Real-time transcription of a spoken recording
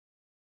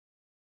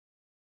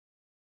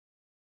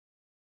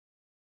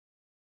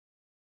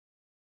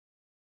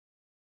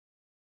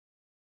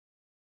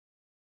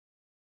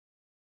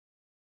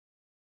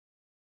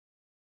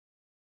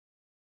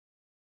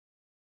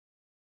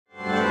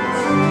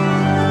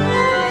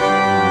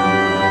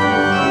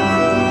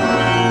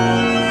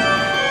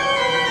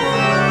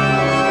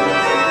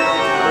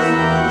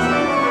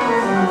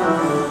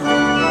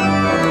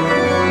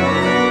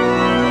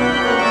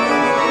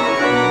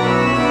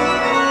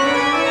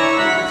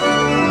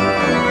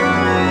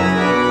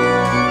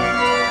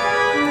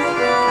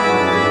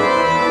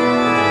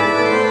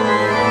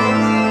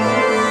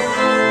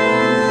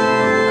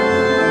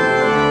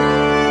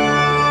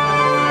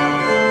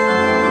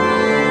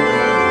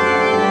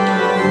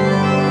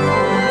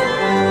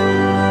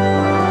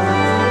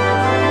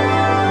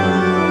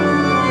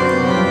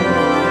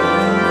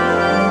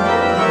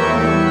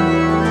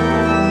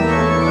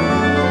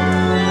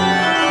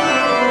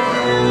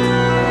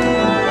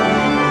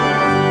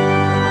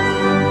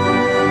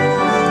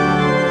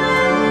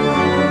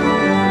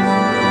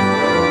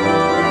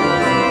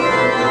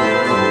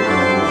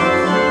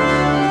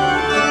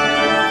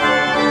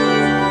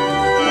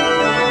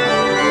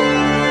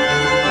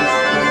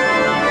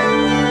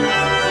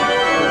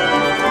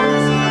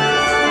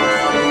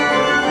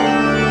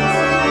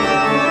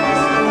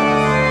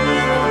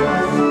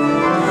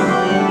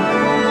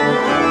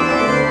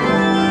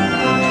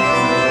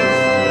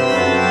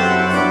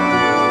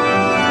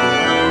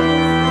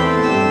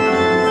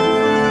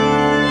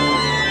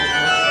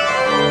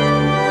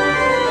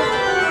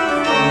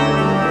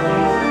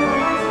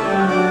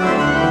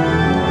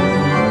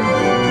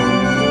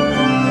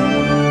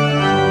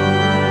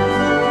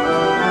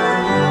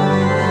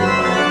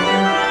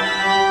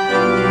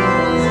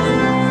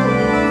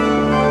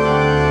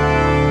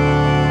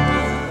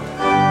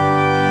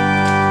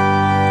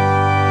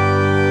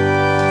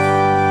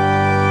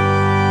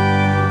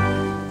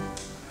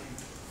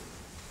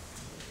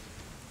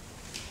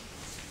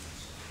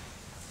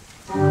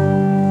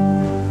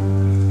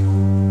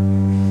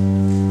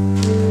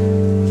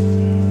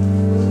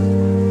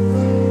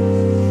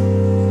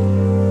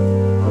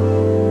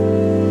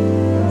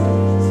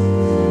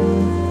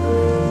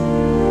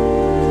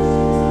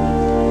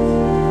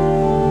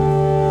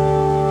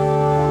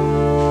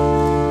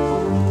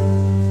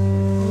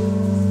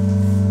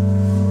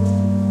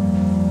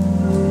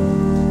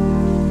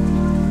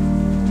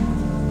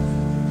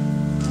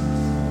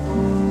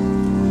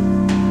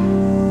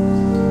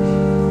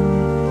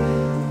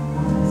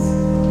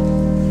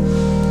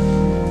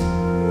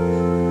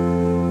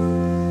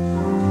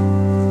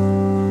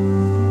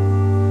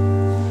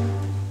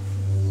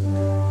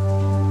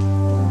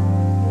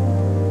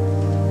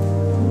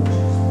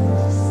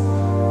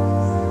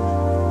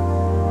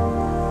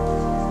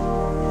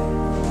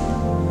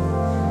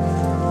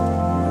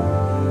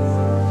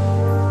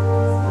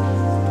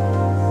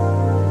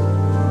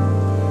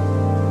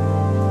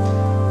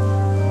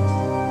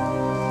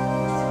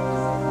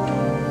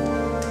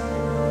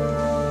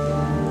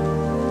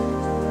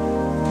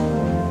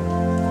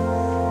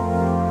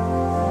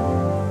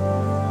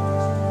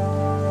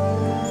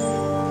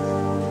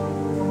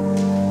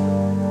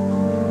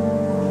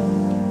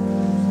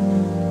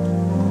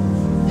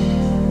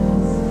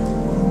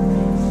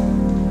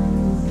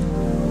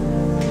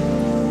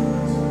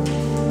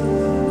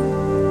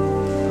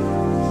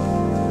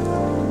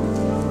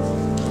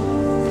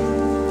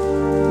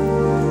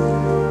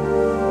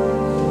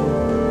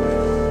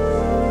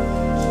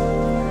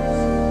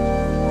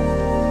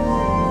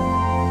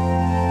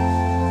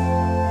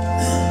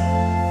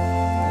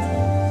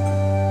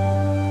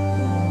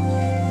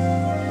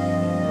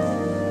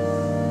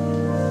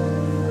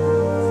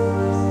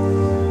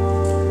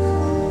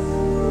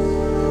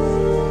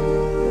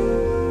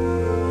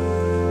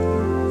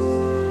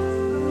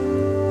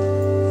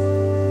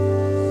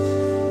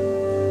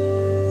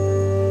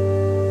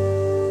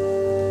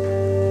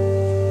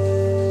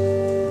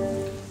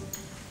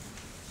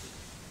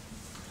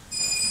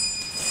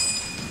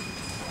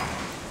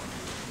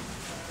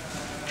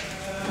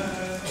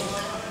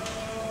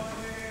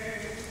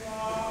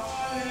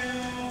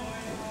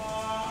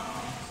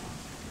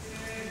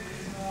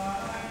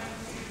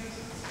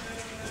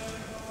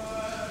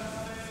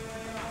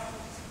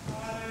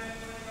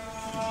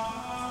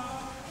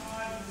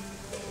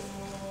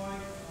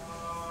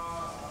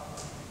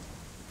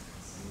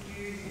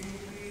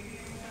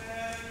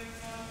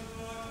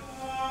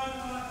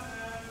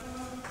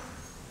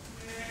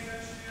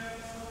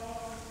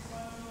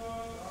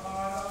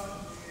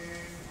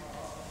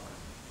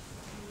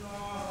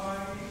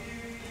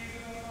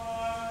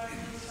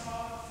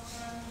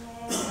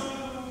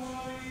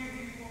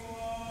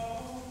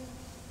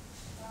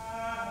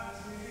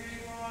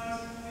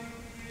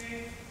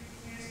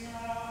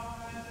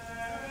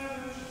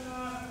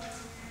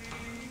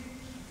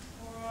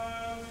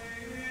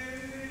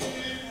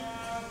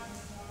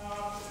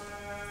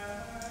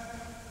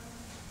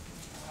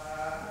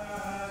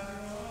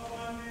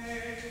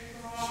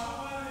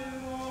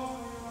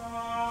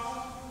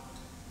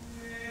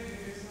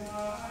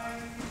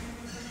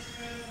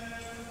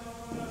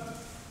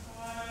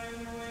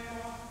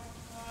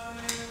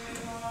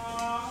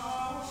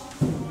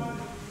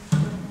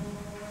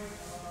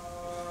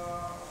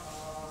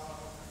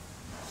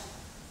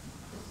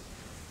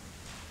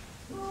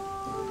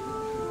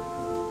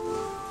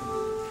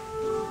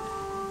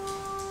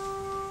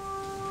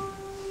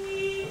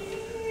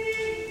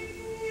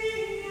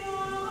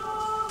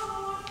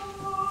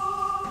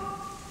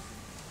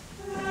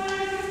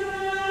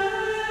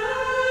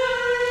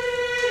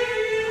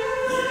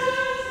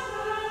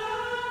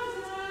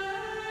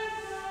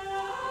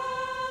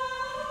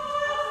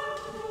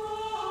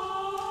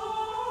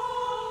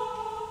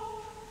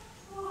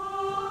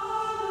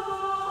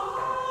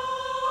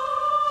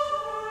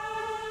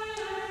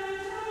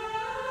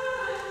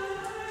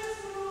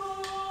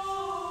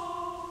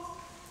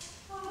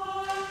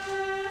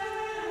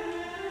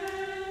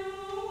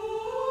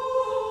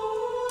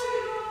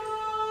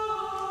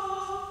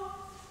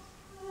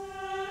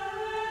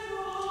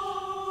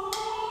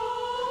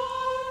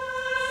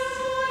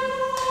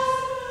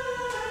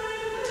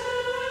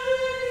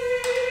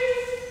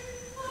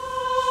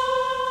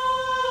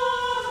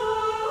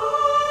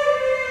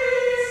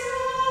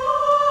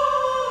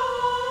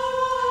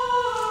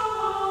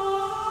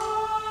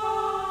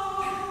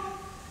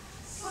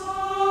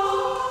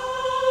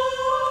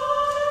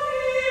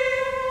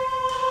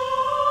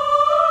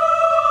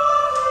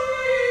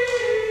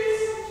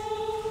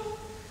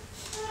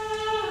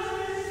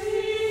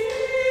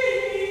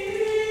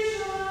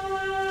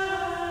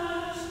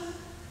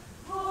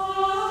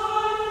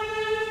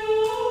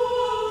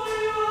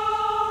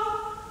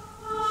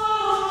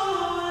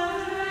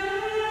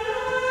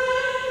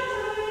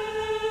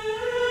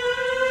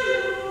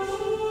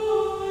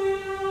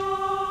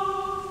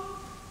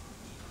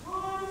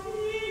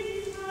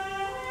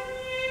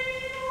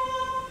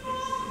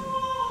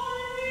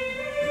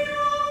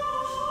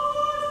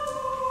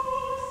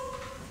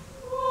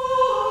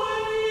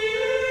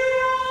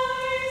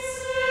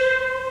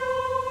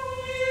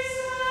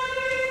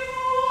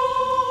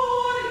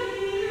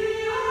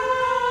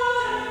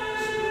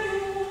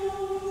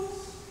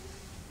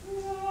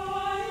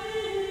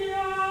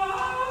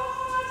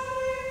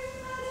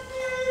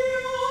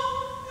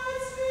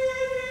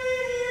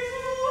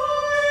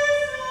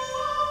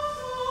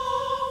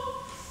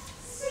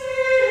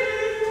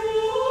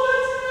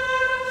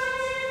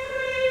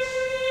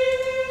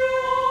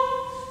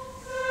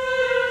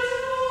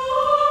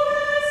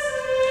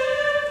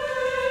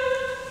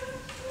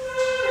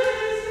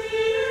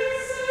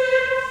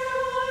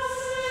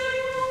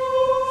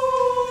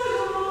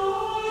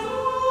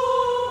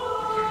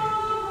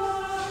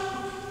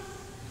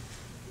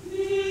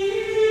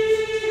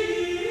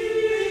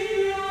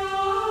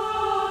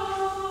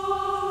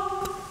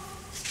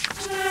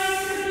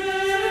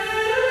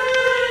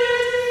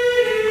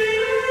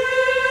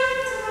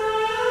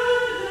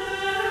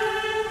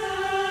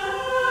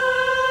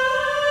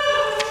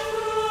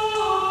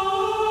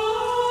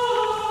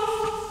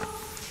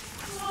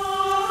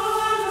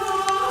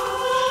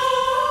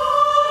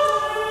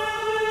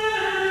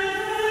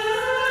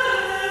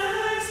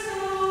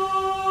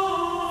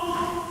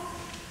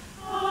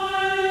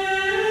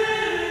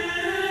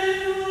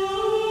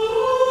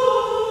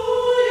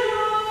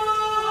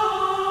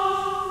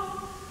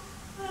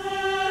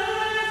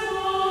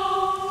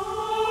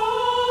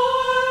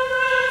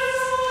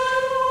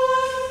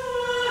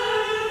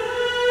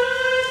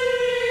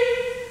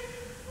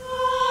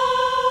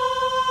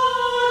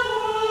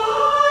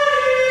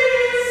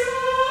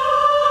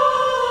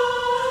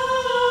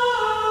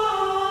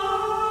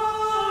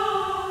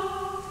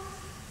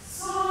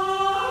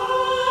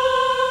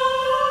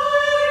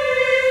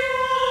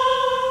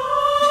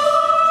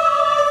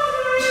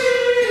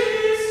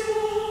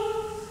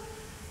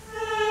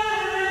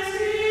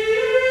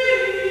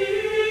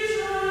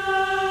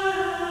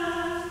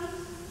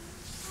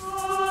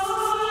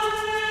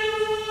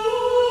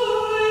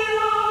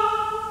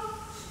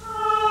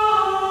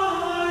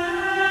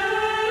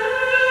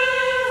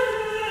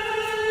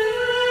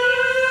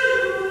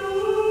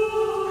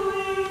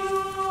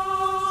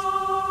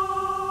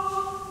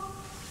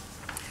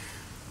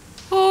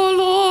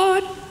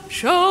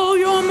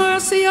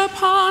mercy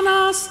upon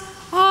us.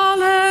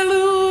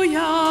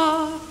 Alleluia.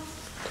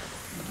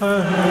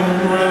 And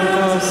grant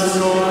us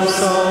your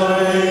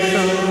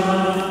salvation.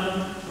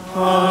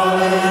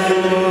 Alleluia.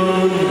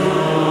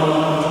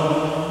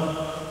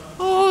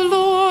 O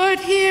Lord,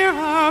 hear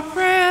our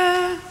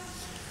prayer.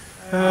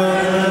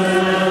 And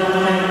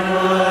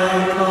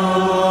I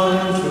come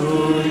unto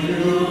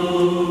you.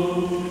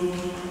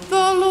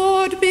 The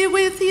Lord be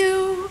with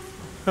you.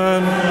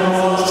 And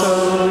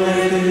also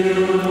with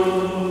you.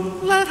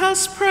 Let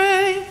us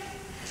pray.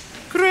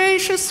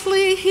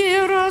 Graciously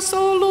hear us,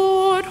 O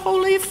Lord,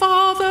 Holy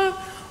Father,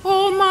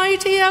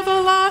 Almighty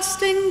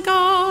everlasting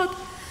God,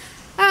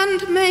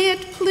 and may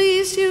it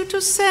please you to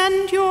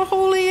send your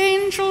holy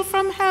angel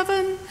from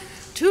heaven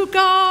to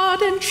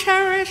guard and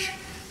cherish,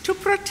 to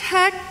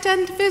protect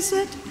and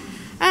visit,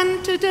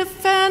 and to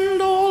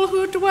defend all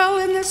who dwell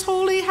in this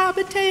holy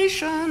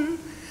habitation,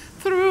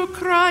 through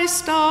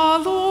Christ our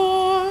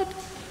Lord.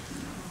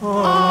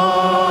 Amen.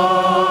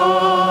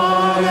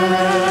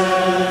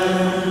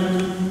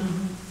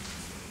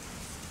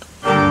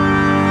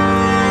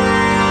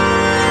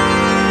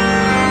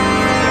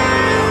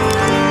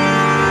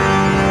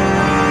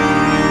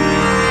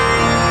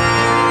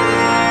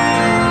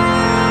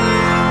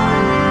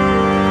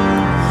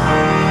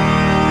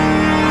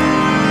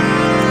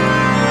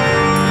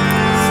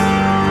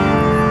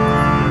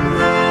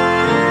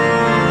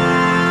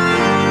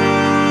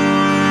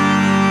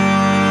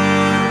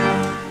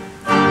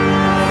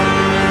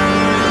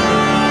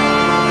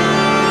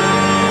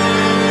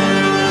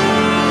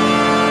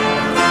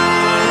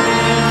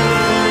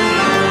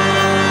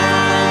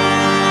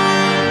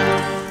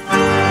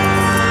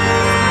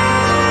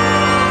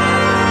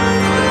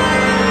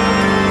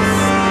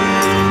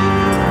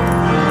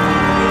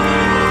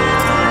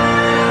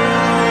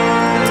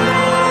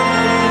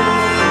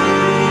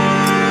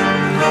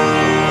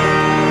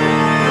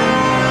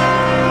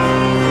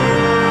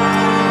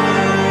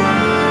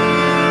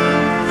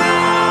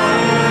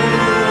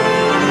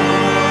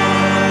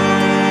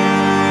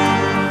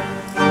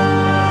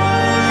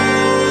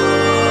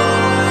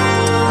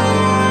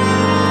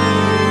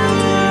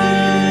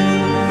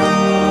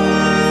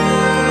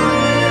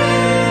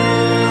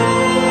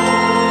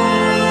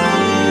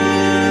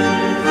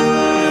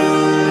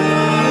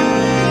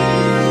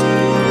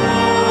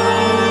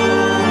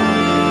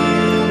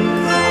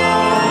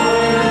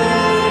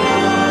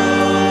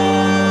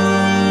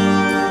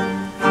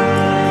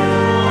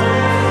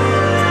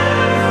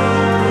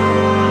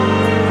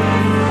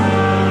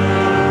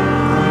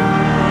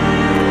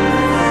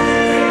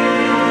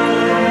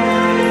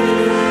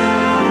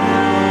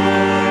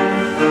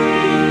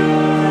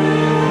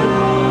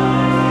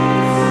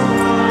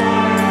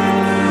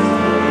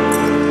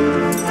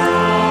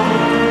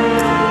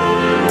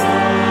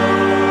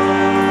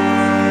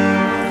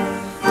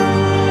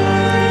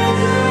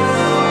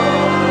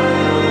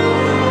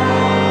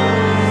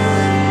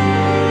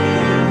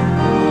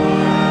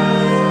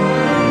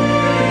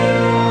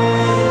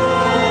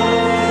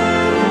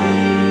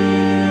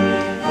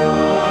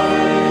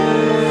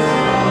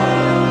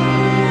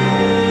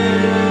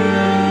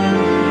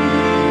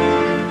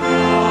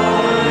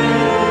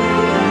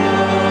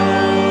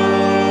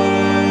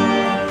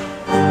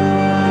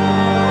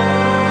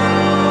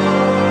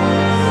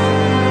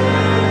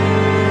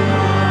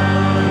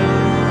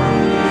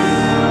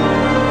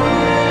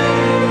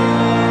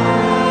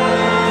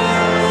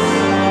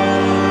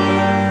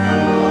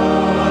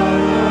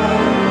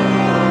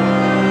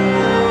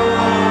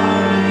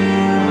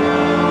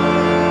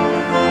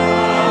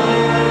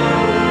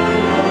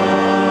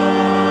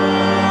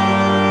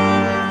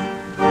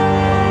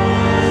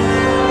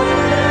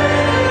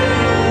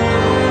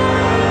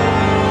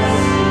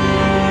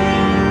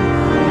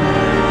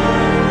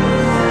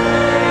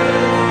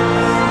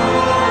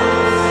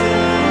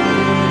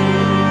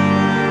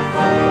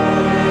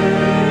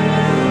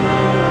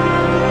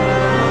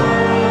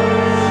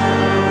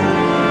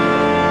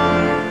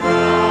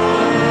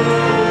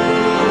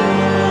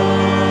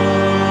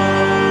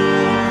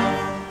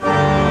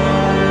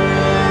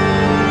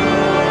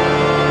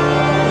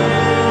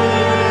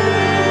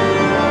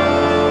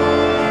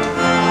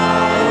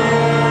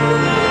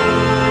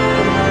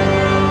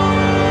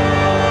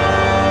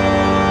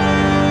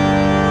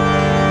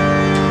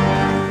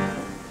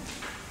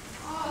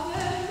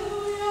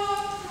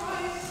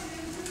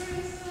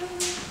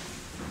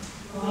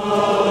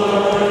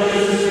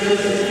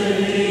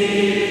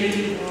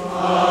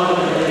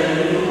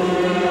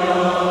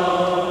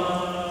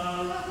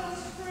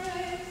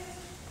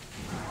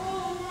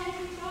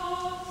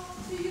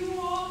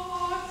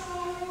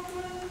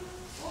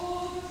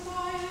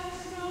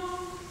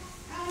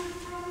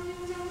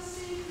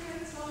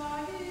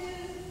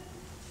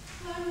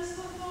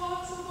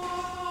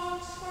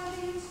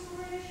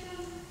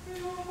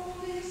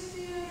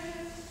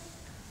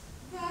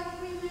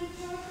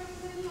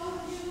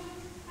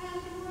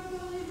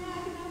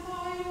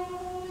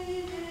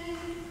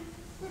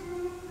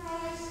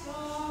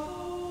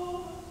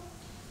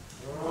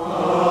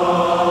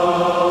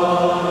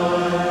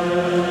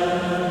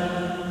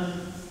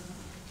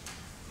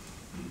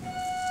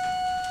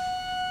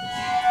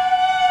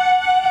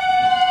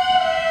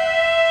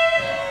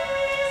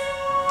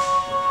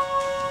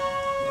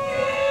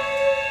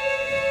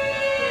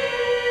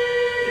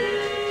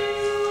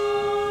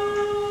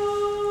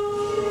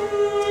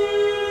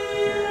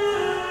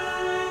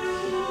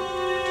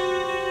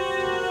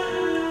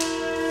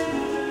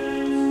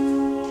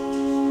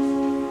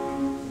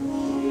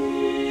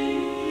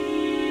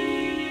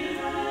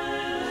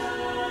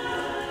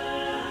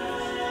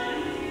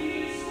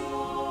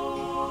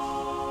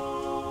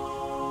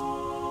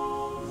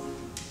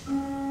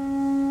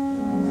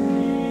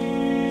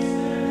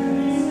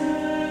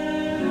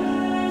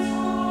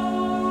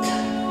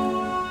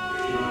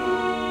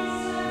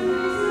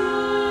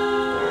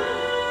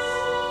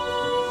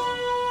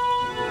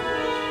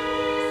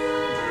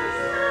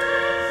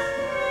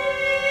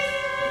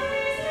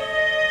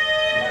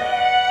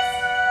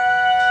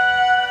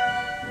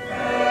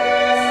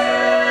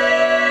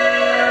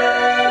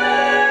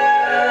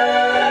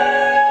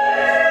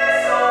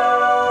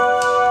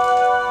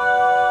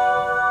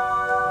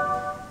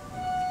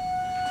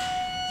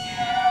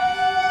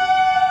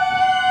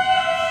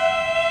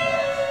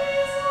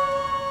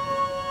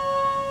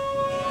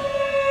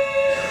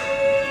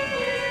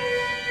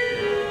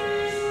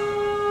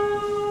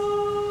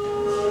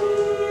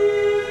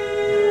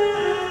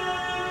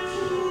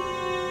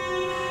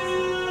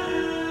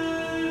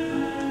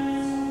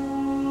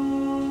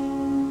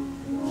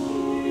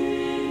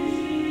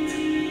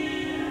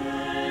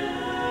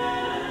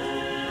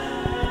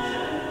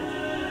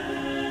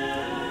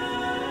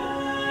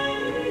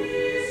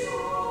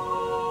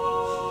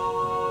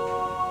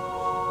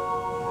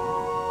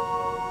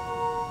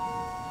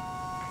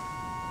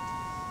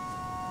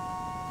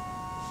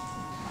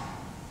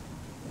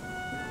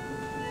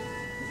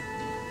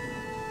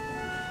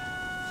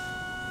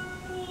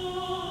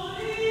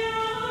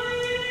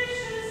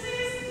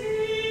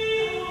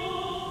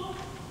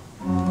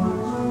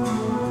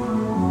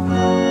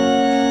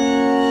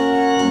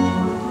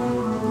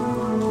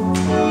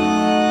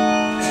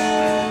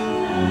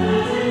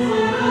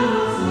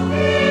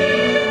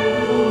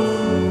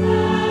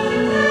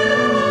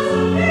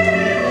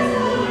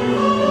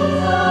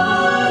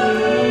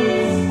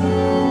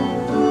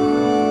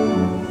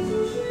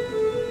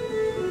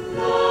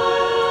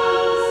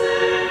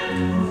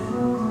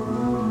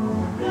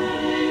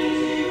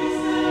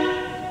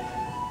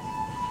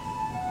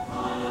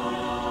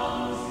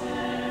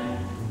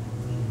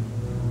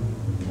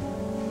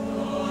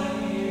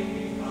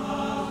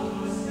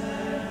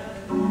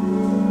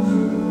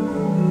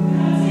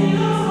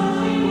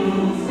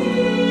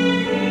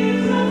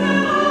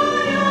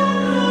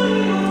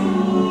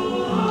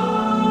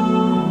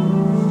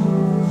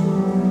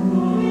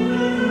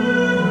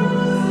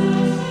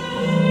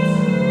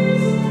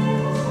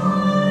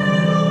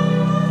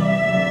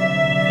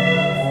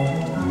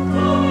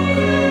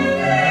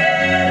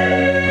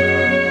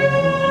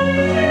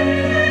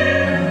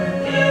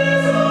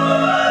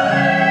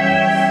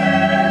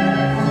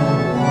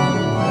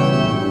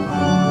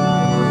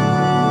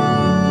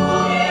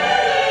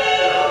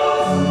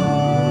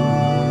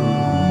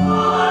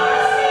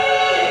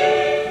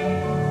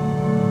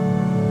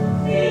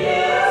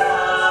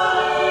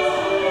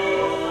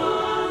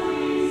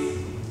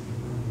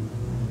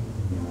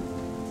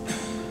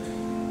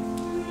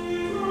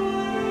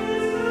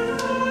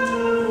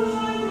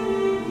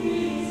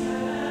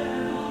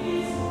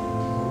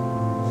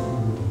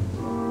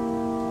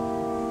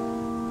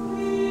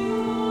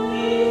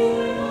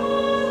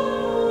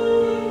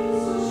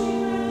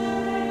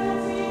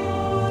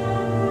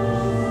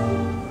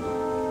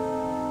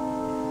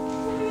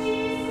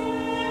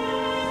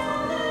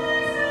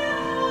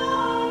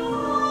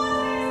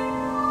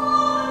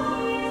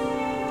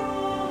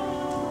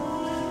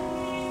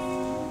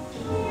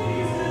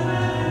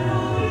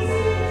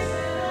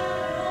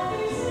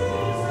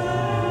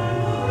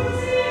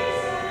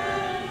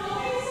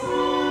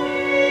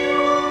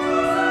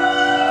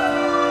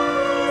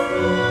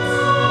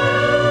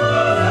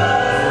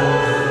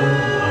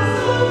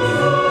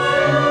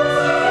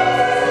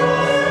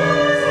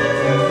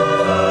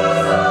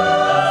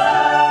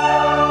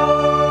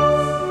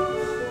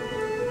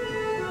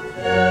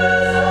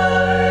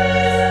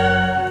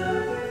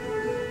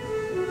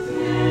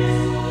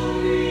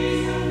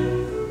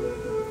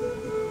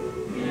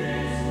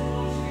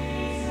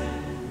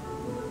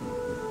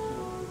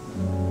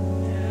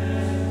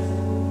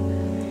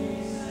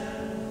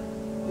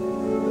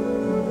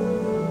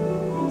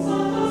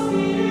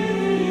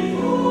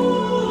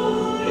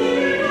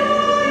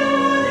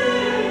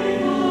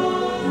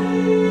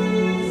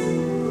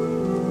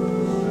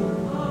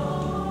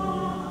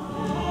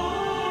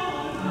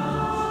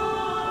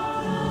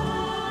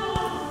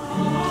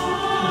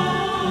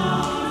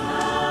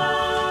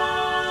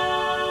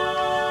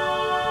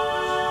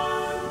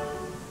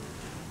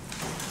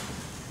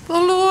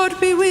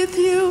 be with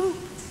you.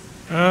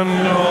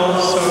 And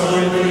also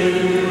with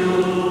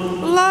you.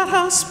 Let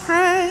us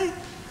pray.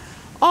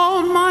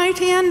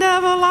 Almighty and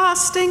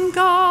everlasting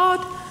God,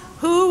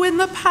 who in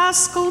the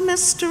Paschal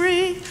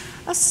mystery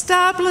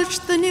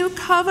established the new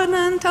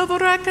covenant of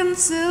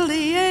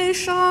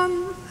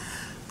reconciliation,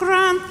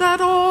 grant that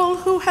all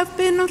who have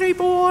been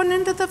reborn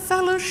into the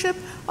fellowship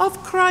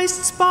of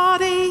Christ's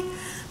body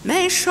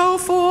may show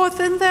forth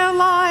in their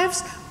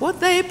lives what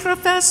they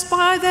profess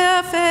by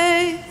their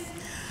faith.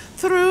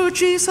 Through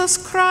Jesus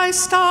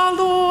Christ our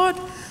Lord,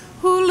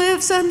 who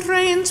lives and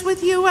reigns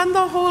with you and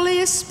the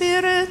Holy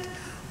Spirit,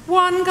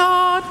 one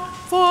God,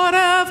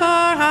 forever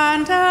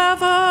and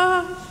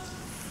ever.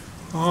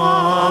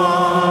 Amen.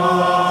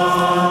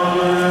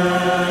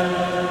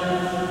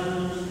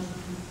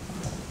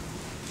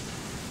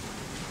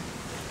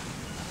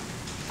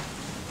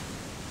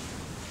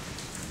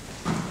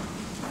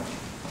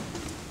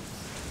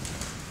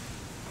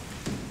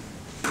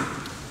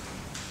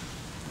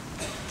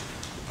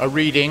 A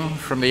reading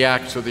from the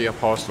Acts of the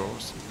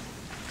Apostles.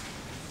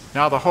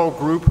 Now the whole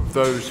group of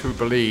those who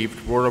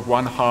believed were of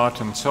one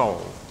heart and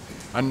soul,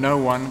 and no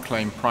one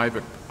claimed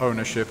private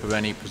ownership of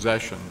any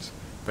possessions,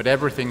 but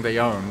everything they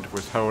owned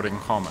was held in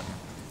common.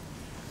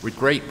 With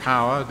great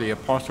power the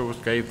apostles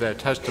gave their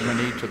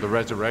testimony to the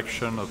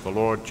resurrection of the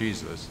Lord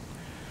Jesus,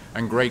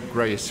 and great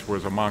grace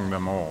was among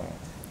them all.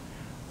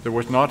 There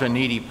was not a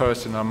needy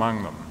person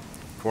among them,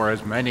 for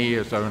as many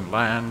as owned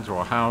lands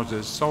or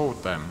houses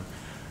sold them,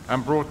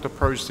 and brought the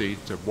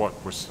proceeds of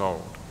what was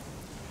sold.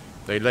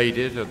 They laid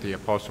it at the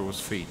apostles'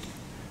 feet,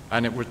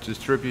 and it was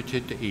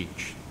distributed to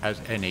each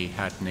as any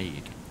had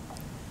need.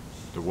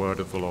 The word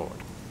of the Lord.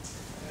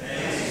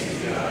 Thanks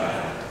be to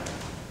God.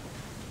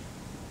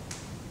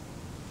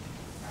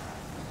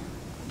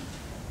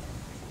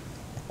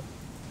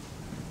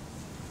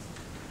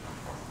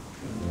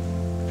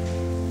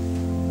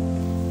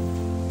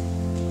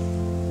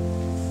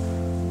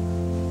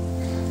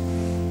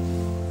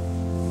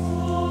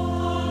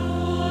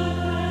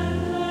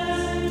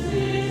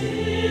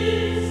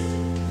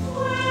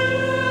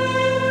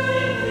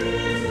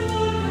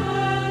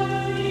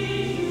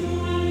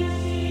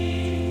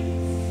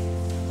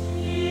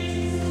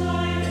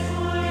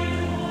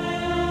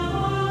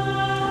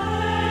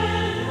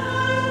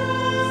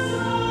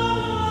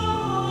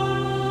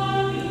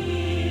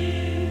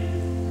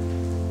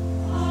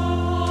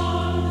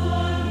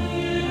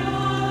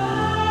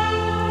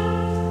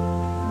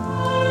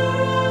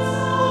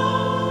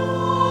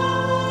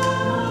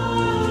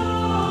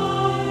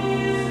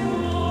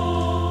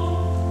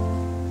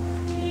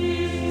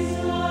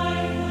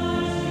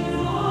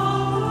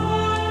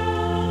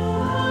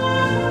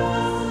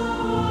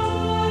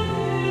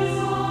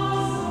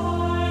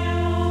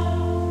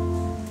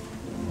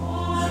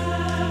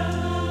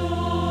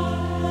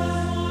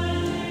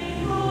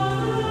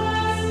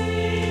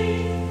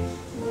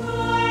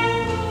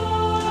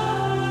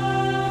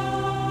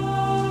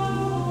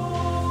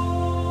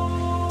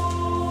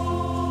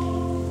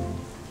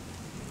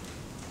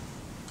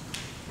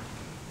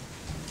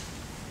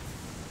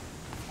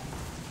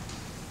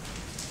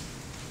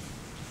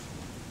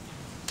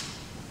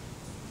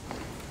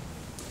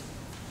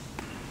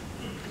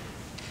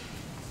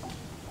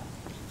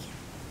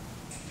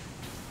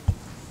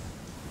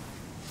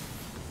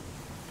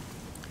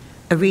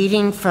 A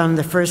reading from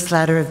the first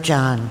letter of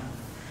John.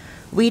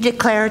 We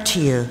declare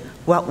to you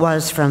what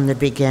was from the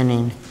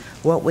beginning,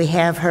 what we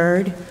have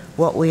heard,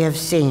 what we have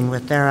seen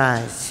with our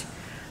eyes,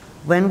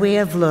 when we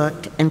have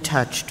looked and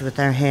touched with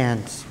our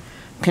hands,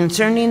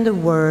 concerning the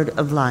word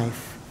of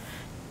life.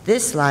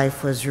 This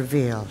life was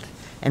revealed,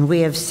 and we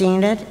have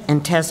seen it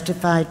and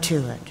testified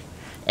to it,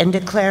 and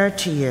declare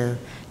to you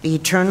the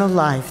eternal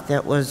life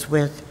that was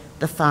with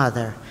the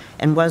Father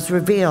and was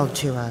revealed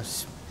to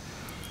us.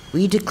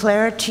 We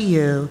declare to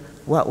you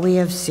what we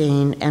have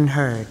seen and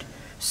heard,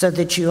 so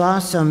that you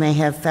also may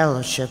have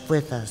fellowship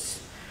with us.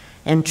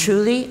 And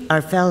truly,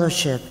 our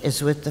fellowship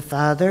is with the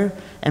Father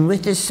and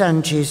with his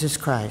Son, Jesus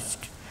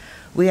Christ.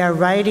 We are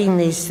writing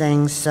these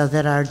things so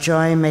that our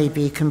joy may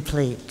be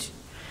complete.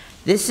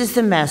 This is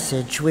the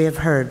message we have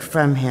heard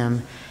from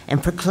him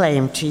and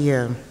proclaimed to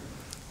you,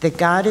 that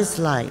God is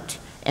light,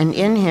 and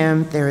in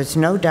him there is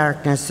no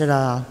darkness at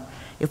all.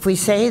 If we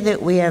say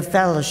that we have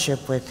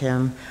fellowship with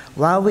him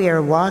while we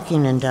are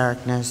walking in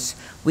darkness,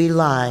 we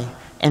lie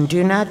and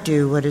do not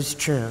do what is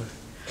true.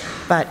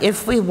 But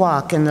if we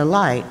walk in the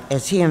light,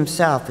 as he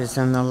himself is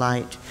in the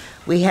light,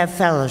 we have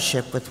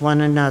fellowship with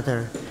one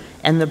another,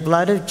 and the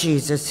blood of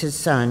Jesus, his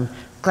Son,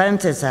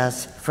 cleanses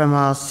us from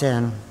all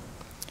sin.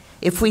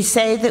 If we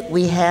say that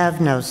we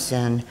have no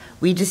sin,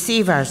 we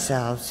deceive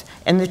ourselves,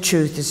 and the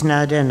truth is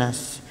not in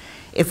us.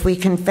 If we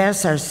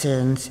confess our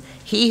sins,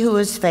 he who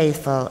is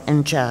faithful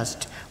and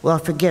just will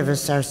forgive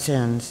us our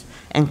sins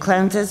and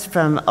cleanse us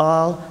from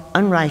all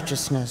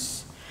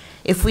unrighteousness.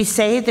 If we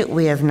say that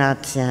we have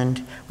not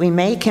sinned, we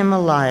make him a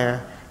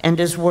liar, and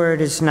his word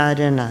is not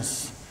in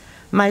us.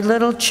 My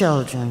little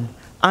children,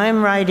 I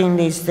am writing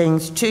these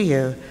things to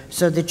you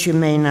so that you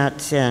may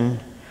not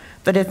sin.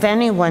 But if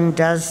anyone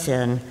does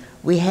sin,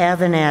 we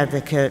have an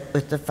advocate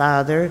with the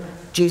Father,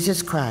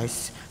 Jesus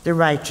Christ, the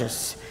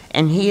righteous,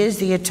 and he is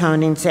the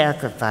atoning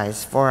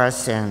sacrifice for our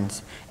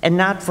sins, and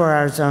not for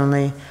ours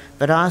only,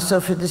 but also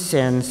for the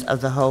sins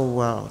of the whole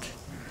world.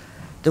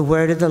 The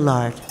word of the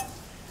Lord.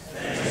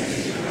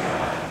 Thanks be to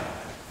God.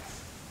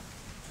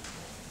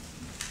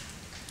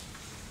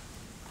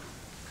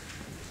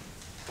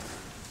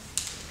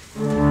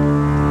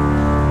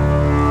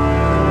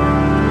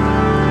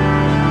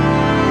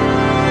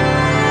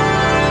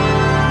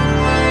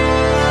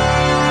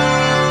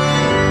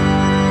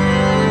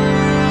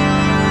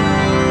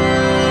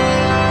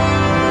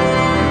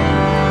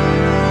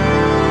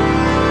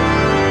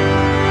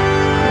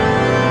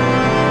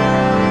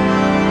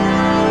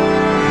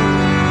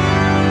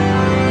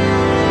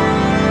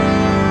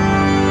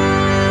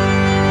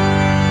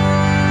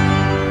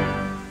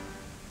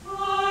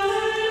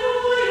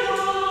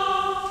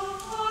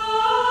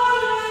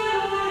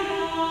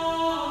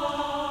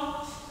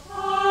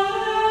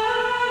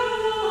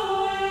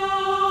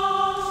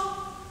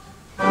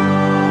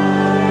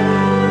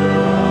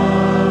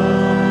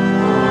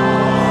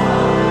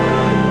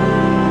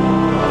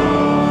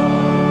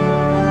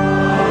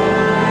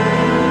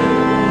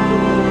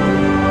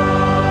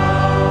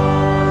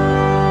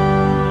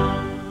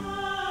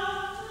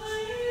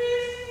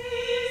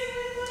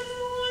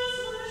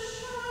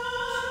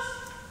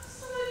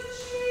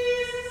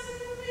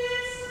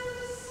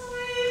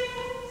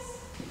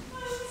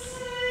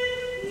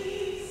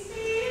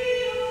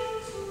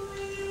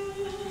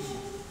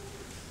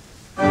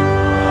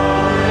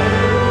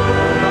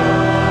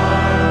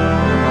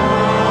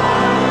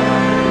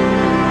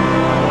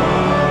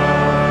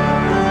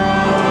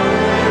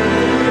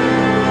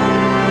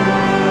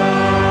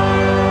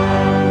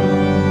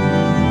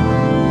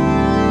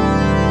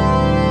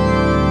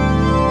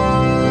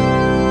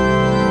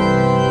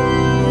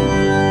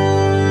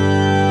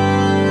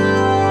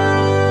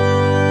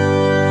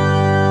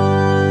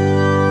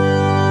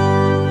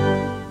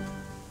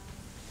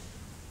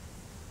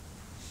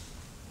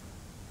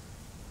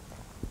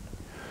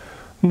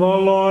 The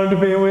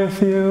Lord be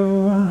with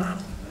you.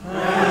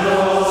 And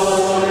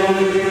also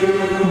with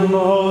you. The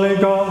Holy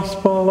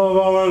Gospel of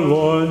our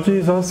Lord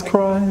Jesus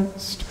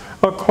Christ,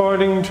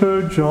 according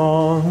to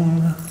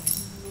John.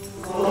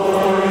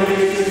 Glory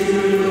to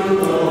you,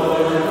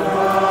 Lord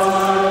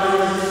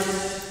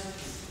Christ.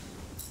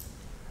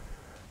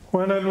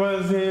 When it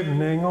was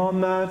evening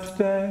on that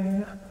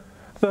day,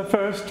 the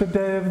first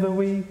day of the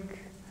week,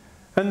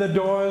 and the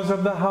doors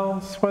of the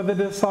house where the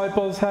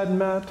disciples had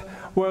met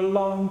were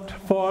locked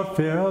for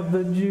fear of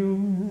the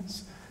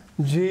Jews,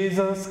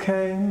 Jesus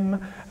came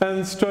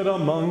and stood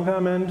among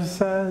them and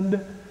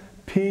said,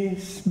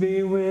 "Peace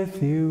be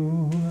with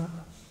you."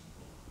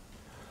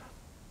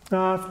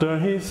 After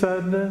he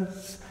said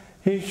this,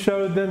 he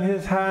showed them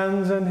his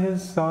hands and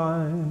his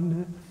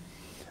side.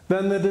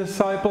 Then the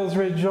disciples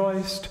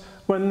rejoiced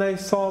when they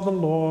saw the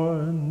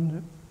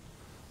Lord.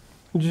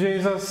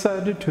 Jesus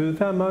said to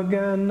them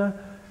again,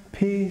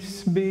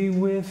 "Peace be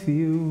with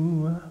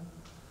you.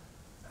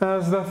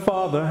 As the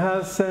Father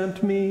has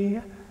sent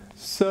me,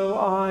 so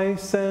I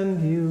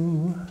send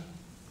you."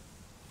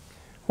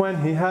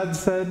 When he had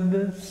said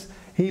this,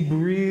 he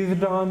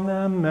breathed on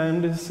them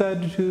and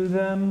said to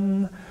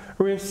them,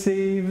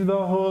 "Receive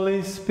the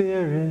Holy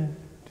Spirit.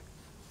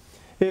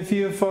 If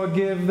you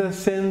forgive the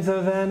sins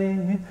of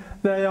any,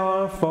 they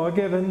are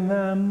forgiven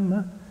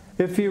them.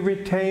 If you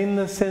retain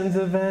the sins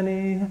of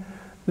any,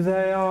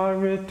 they are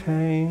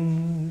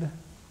retained."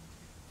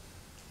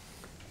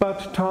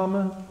 But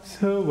Thomas,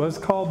 who was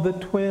called the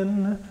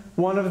twin,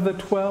 one of the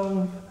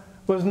 12,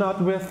 was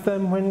not with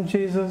them when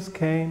Jesus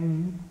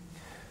came.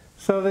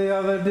 So the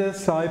other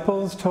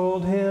disciples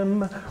told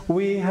him,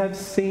 "We have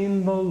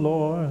seen the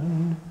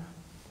Lord."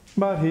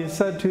 But he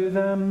said to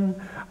them,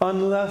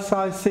 "Unless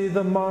I see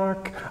the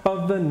mark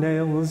of the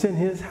nails in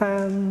his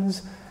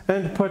hands,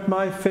 and put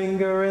my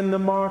finger in the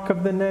mark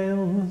of the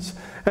nails,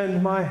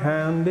 and my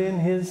hand in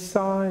his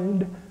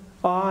side,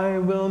 I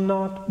will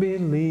not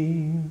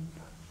believe."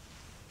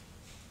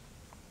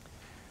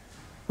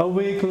 A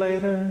week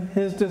later,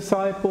 his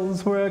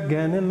disciples were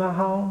again in the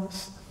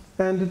house,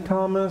 and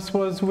Thomas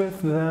was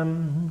with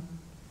them.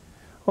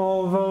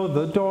 Although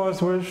the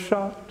doors were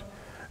shut,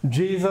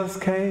 Jesus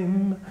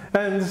came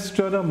and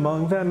stood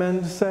among them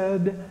and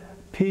said,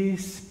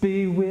 "Peace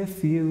be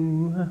with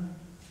you."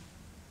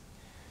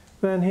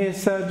 Then he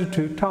said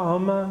to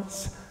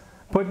Thomas,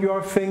 "Put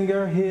your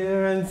finger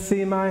here and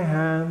see my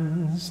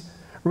hands.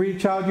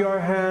 Reach out your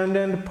hand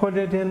and put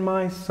it in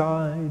my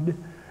side.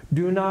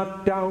 Do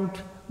not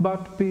doubt,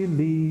 but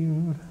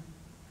believe."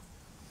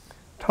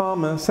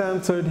 Thomas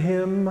answered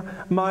him,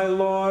 "My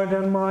Lord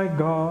and my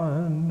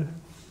God."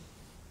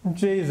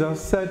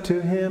 Jesus said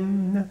to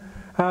him,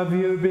 "Have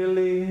you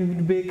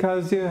believed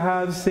because you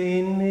have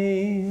seen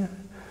me?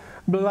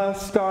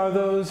 Blessed are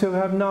those who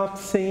have not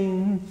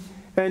seen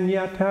and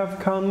yet have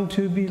come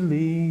to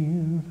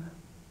believe."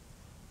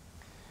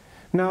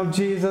 Now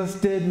Jesus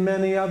did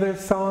many other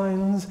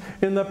signs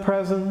in the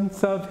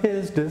presence of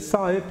his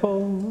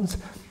disciples,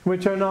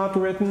 which are not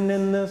written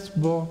in this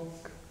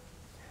book.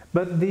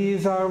 But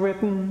these are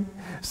written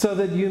so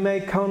that you may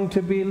come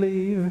to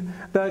believe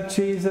that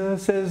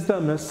Jesus is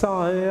the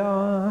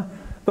Messiah,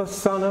 the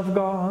Son of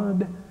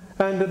God,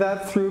 and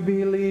that through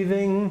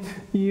believing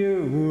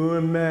you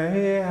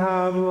may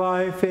have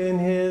life in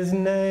his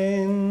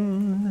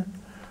name.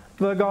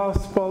 The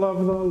Gospel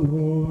of the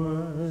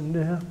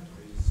Lord.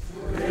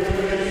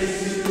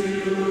 Praise to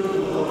you,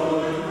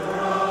 Lord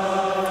Christ.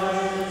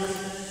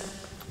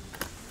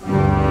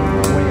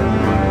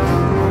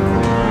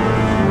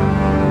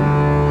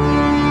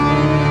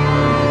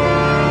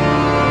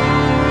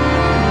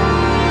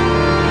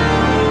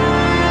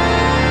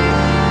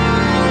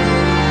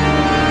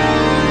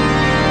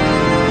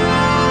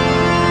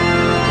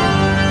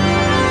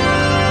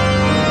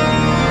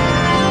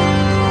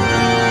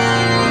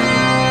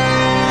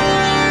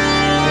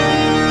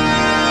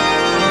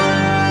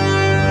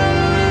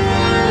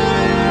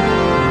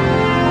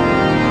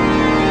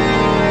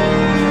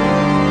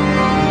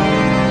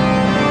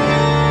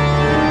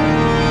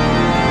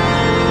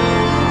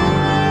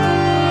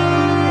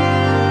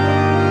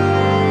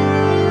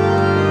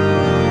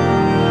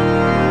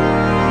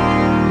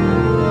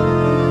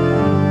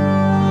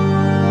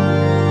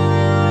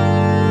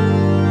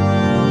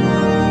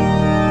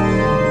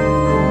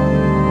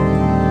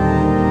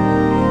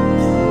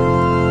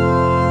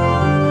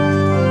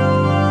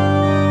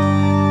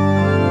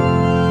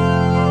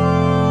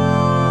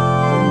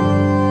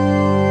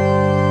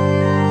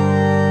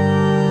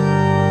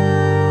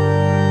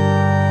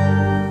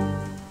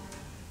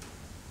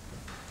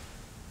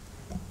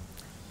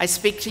 I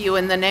speak to you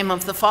in the name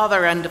of the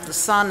Father, and of the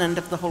Son, and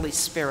of the Holy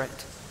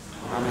Spirit.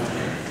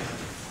 Amen.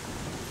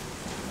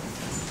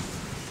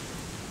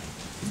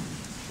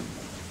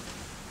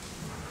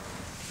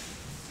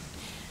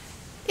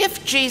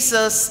 If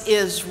Jesus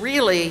is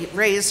really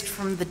raised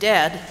from the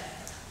dead,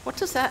 what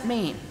does that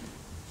mean?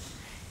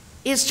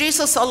 Is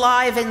Jesus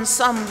alive in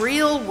some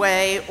real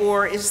way,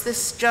 or is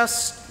this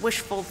just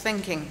wishful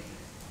thinking?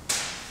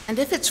 And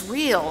if it's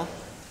real,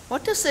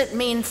 what does it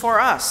mean for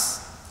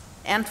us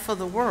and for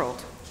the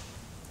world?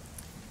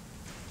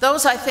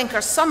 Those, I think,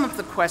 are some of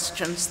the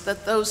questions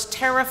that those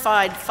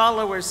terrified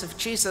followers of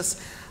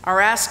Jesus are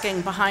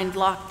asking behind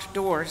locked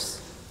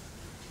doors.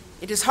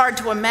 It is hard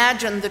to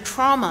imagine the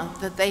trauma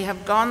that they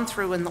have gone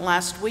through in the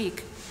last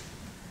week.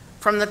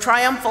 From the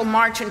triumphal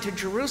march into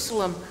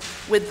Jerusalem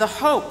with the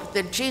hope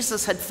that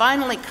Jesus had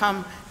finally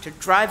come to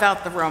drive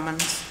out the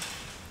Romans,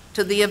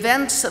 to the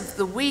events of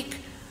the week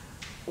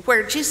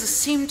where Jesus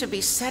seemed to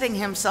be setting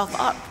himself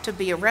up to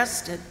be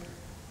arrested,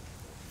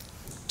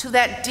 to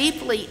that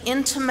deeply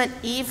intimate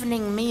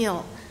evening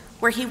meal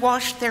where he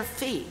washed their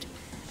feet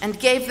and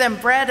gave them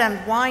bread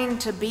and wine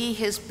to be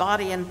his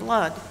body and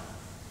blood,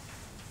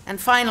 and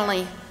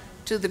finally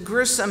to the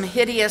gruesome,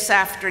 hideous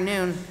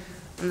afternoon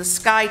when the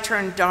sky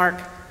turned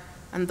dark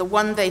and the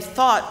one they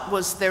thought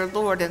was their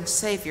Lord and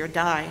Savior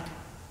died.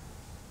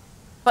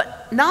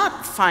 But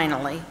not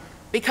finally,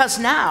 because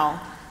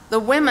now the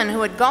women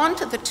who had gone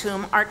to the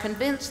tomb are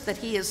convinced that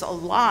he is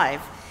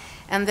alive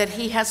and that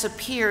he has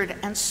appeared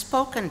and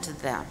spoken to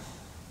them.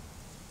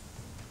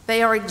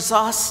 They are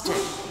exhausted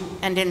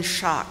and in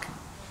shock.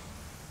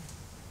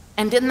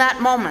 And in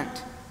that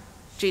moment,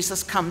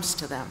 Jesus comes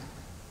to them.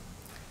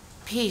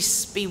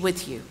 Peace be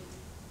with you.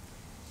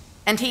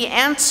 And he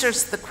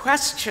answers the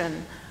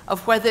question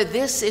of whether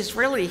this is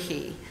really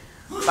he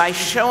by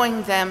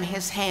showing them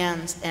his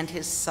hands and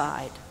his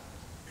side.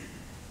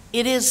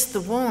 It is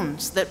the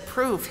wounds that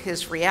prove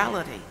his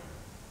reality.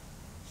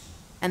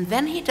 And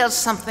then he does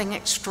something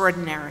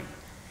extraordinary.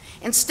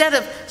 Instead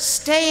of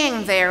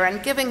staying there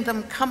and giving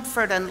them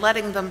comfort and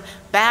letting them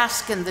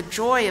bask in the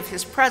joy of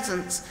his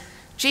presence,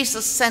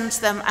 Jesus sends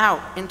them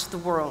out into the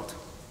world.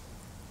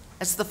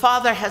 As the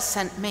Father has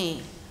sent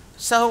me,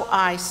 so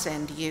I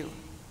send you.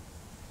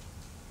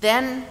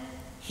 Then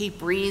he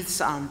breathes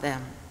on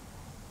them.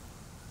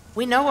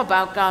 We know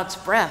about God's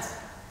breath.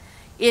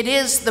 It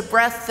is the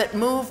breath that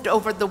moved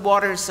over the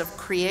waters of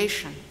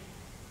creation.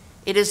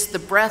 It is the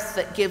breath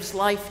that gives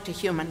life to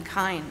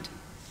humankind.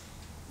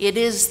 It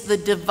is the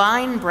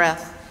divine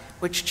breath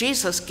which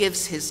Jesus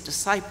gives his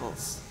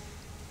disciples.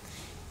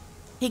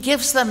 He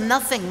gives them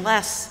nothing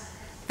less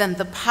than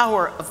the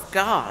power of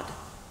God.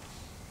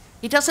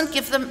 He doesn't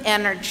give them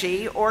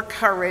energy or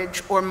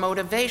courage or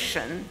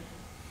motivation.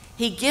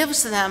 He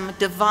gives them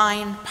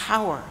divine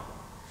power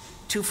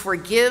to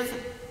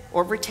forgive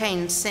or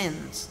retain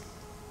sins.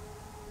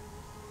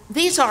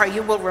 These are,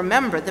 you will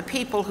remember, the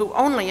people who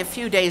only a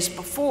few days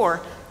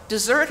before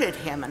deserted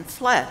him and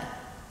fled.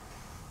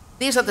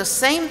 These are the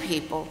same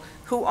people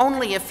who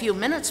only a few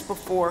minutes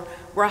before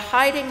were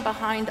hiding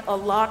behind a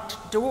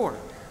locked door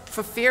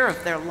for fear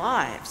of their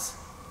lives.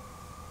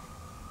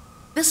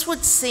 This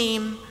would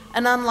seem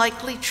an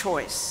unlikely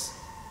choice,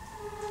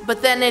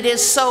 but then it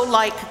is so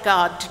like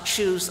God to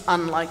choose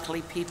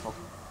unlikely people.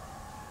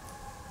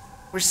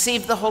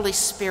 Receive the Holy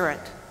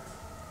Spirit.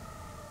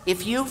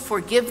 If you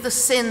forgive the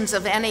sins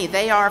of any,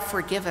 they are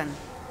forgiven.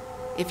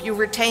 If you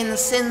retain the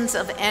sins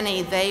of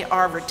any, they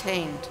are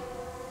retained.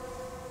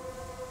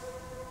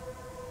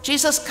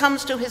 Jesus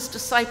comes to his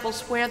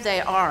disciples where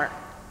they are.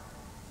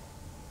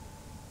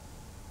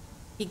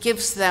 He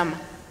gives them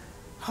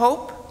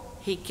hope,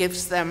 he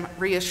gives them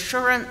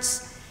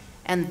reassurance,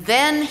 and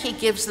then he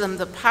gives them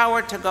the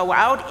power to go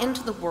out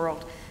into the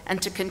world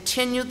and to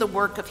continue the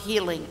work of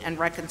healing and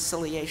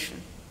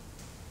reconciliation.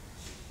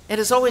 It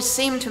has always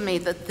seemed to me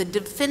that the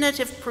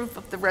definitive proof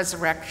of the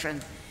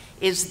resurrection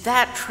is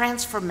that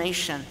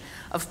transformation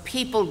of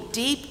people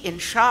deep in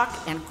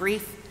shock and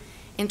grief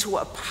into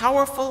a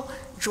powerful,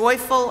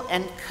 joyful,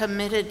 and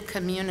committed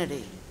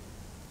community.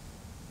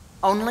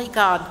 Only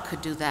God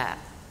could do that.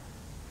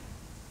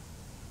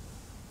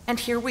 And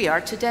here we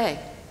are today,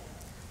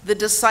 the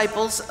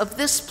disciples of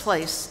this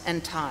place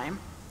and time.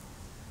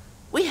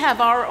 We have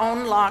our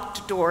own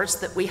locked doors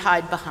that we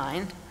hide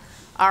behind,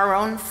 our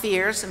own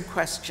fears and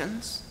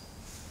questions.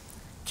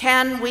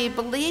 Can we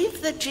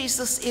believe that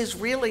Jesus is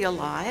really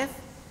alive?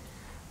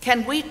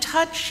 Can we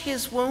touch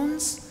his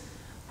wounds,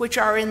 which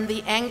are in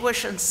the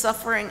anguish and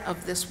suffering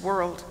of this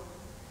world,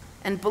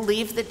 and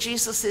believe that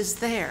Jesus is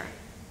there?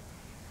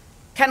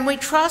 Can we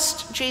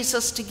trust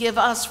Jesus to give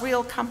us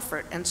real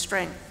comfort and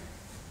strength?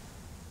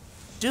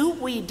 Do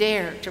we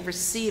dare to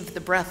receive the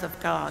breath of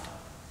God?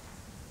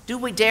 Do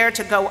we dare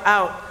to go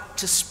out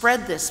to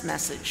spread this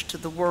message to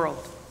the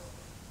world?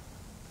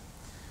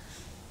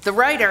 The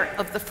writer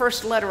of the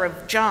first letter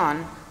of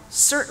John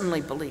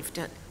certainly believed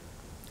it.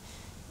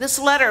 This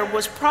letter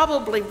was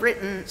probably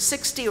written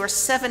 60 or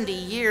 70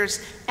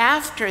 years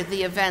after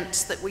the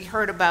events that we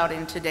heard about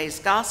in today's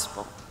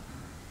gospel.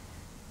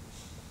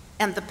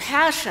 And the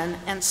passion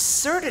and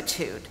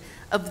certitude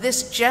of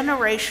this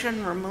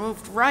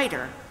generation-removed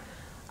writer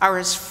are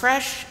as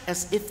fresh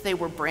as if they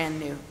were brand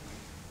new.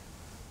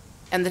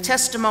 And the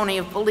testimony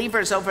of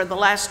believers over the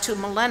last 2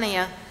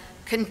 millennia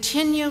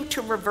continue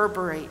to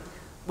reverberate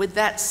with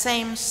that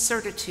same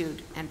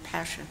certitude and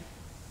passion.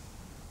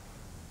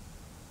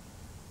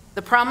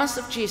 The promise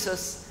of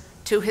Jesus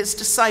to his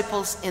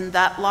disciples in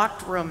that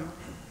locked room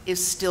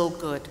is still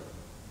good.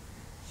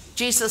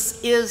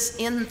 Jesus is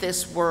in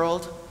this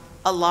world,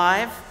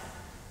 alive,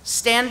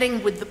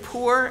 standing with the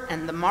poor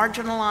and the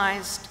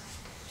marginalized,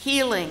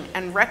 healing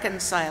and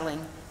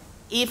reconciling,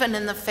 even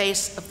in the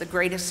face of the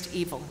greatest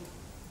evil.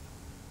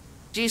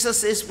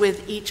 Jesus is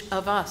with each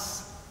of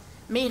us,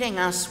 meeting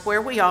us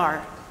where we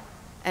are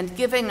and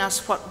giving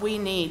us what we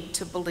need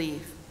to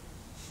believe.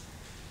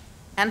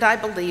 And I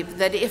believe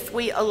that if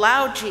we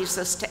allow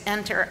Jesus to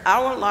enter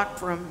our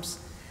locked rooms,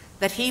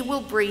 that he will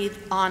breathe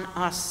on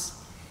us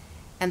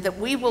and that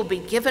we will be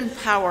given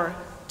power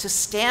to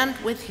stand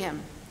with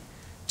him,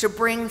 to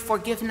bring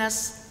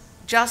forgiveness,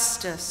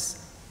 justice,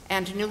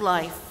 and new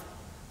life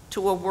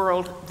to a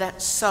world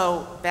that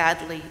so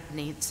badly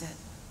needs it.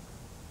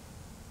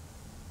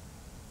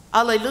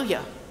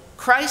 Alleluia,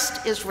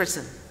 Christ is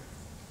risen.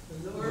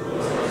 The Lord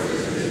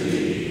is risen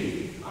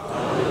indeed.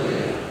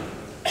 Alleluia.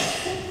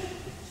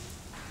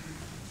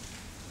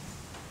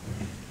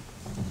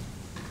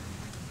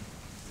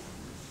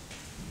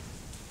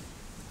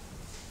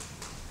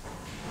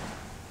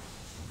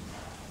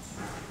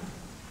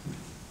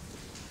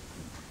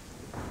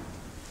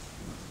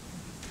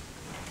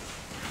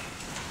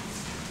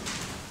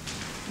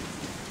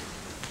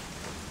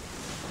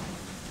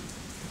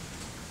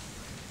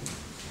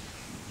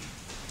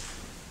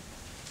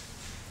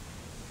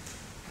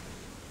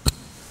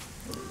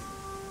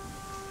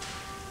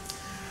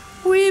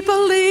 We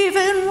believe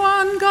in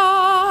one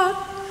God,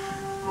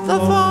 the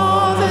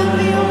Father,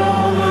 the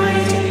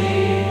Almighty,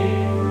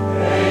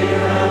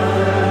 maker of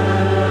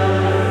heaven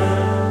and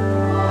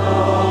earth,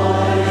 all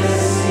that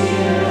is seen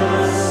and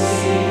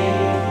unseen.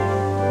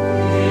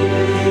 We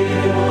believe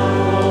in one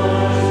Lord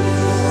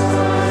Jesus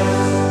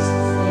Christ,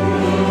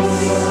 the only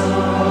Son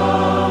of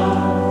God,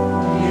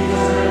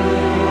 eternally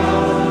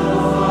begotten of the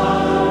Father,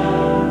 God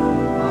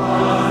from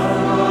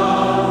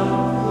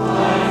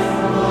God, light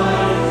from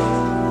light,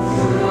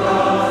 true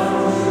God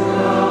from true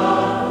God,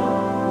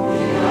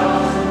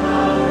 begotten,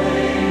 not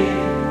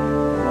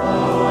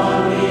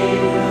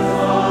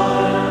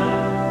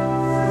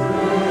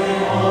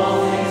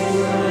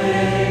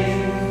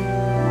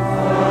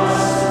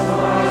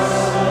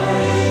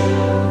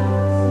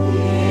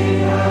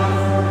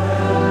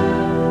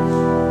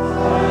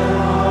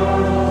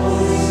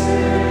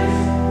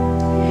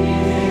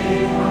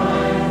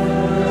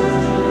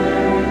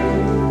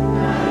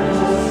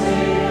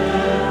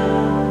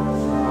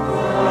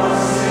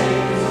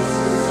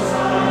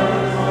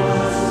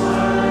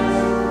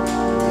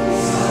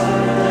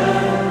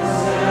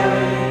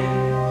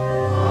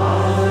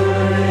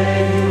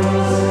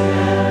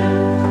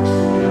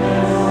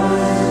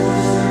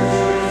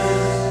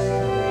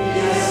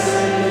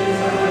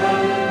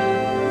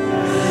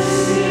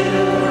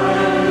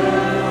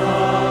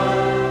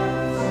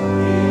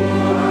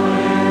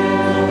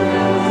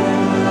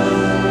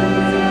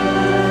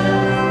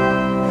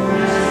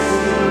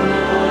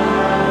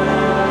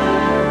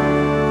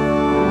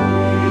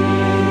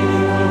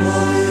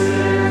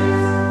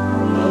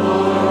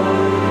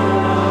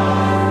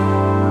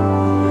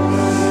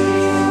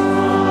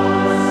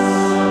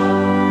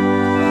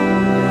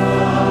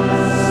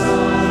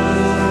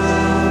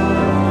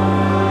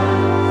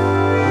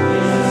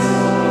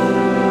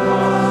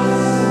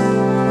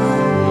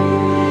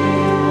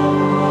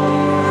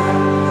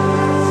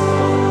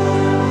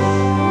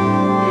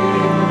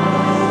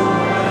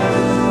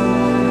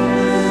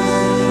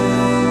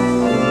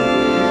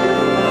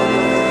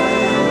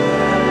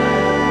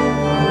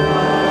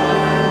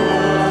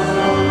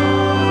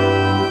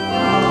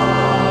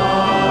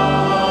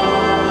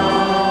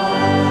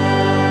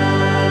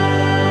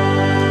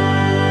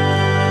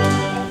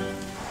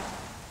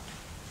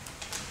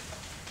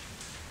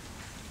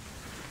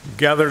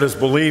gathered as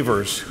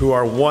believers who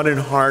are one in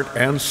heart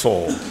and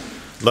soul,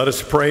 let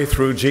us pray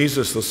through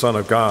Jesus, the Son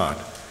of God,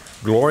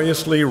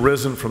 gloriously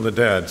risen from the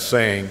dead,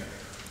 saying,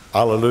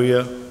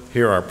 Alleluia,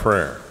 hear our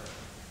prayer.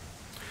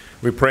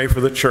 We pray for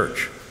the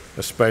church,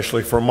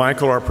 especially for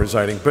Michael, our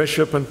presiding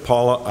bishop, and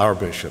Paula, our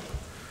bishop,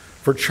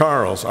 for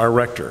Charles, our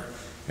rector,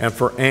 and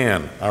for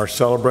Anne, our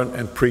celebrant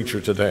and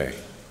preacher today.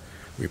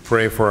 We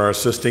pray for our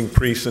assisting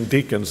priests and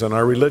deacons and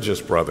our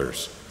religious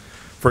brothers,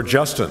 for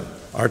Justin,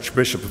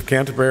 Archbishop of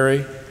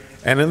Canterbury,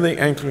 and in the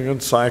Anglican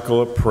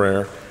cycle of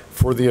prayer,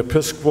 for the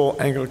Episcopal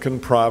Anglican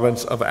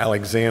province of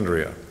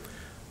Alexandria,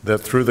 that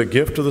through the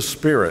gift of the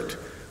Spirit,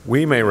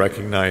 we may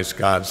recognize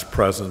God's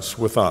presence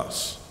with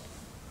us.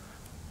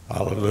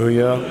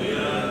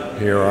 Alleluia,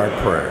 hear our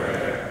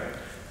prayer.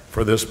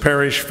 For this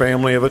parish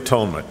family of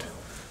atonement,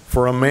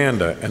 for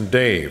Amanda and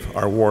Dave,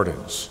 our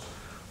wardens,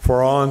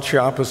 for all in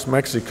Chiapas,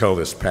 Mexico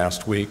this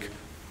past week,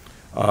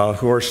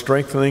 who are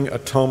strengthening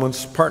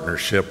Atonement's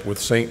partnership with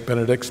St.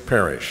 Benedict's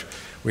Parish.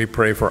 We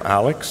pray for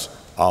Alex,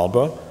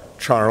 Alba,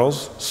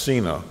 Charles,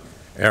 Sina,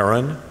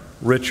 Aaron,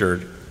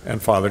 Richard, and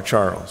Father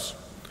Charles,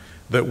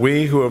 that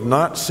we who have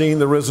not seen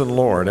the risen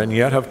Lord and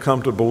yet have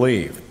come to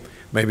believe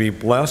may be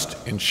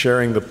blessed in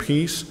sharing the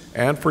peace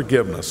and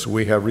forgiveness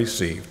we have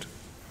received.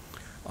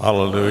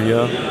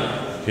 Alleluia,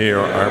 hear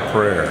our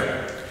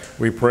prayer.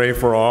 We pray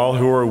for all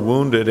who are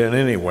wounded in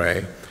any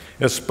way,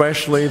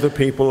 especially the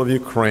people of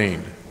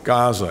Ukraine,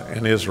 Gaza,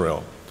 and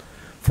Israel,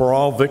 for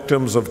all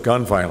victims of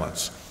gun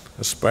violence,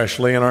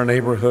 especially in our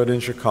neighborhood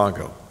in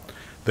Chicago,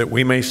 that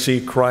we may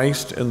see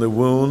Christ in the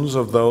wounds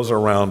of those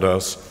around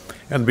us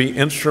and be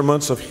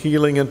instruments of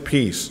healing and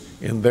peace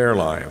in their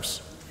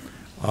lives.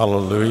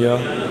 Alleluia,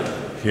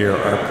 hear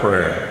our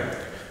prayer.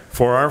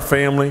 For our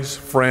families,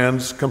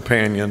 friends,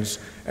 companions,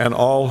 and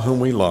all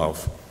whom we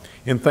love,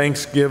 in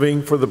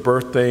thanksgiving for the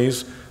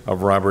birthdays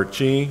of Robert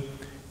G.,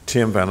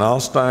 Tim Van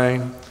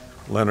Alstyne,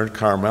 Leonard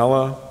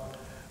Carmela,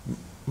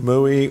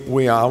 Mui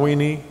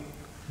Wiawini,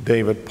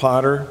 David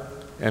Potter,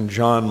 and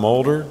John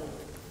Mulder,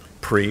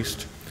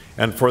 priest,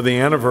 and for the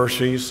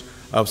anniversaries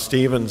of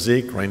Stephen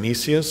Zeke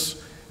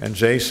Reinesius and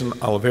Jason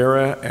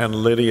Oliveira and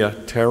Lydia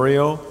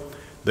Terrio,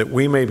 that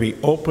we may be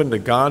open to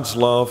God's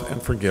love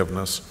and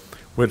forgiveness,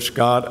 which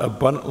God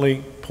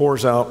abundantly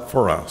pours out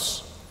for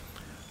us.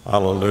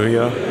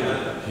 Alleluia,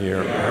 hear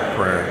our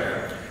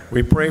prayer.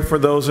 We pray for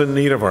those in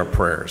need of our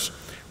prayers,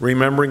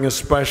 remembering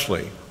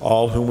especially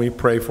all whom we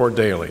pray for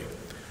daily.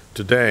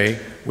 Today,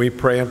 we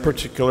pray in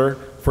particular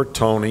for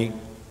Tony,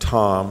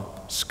 Tom,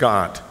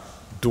 Scott,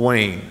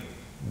 Dwayne,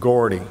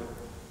 Gordy,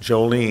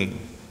 Jolene,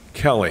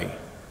 Kelly,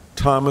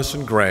 Thomas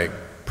and Greg,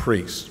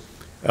 priests,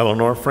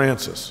 Eleanor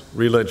Francis,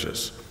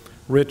 religious,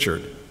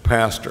 Richard,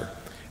 pastor,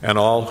 and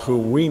all who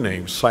we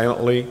name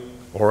silently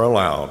or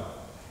aloud.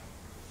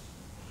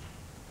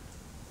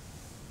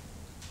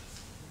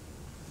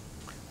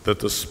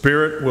 That the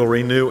Spirit will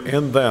renew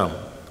in them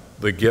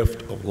the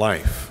gift of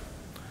life.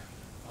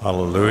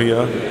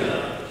 Alleluia,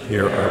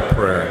 hear our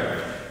prayer.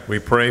 We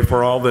pray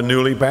for all the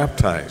newly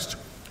baptized,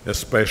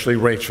 especially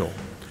Rachel,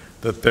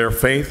 that their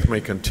faith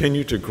may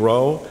continue to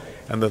grow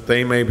and that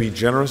they may be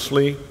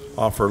generously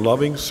offer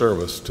loving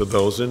service to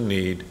those in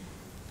need.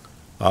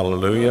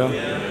 Alleluia,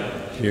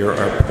 hear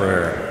our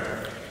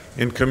prayer.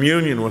 In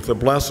communion with the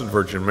Blessed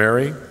Virgin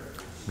Mary,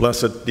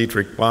 Blessed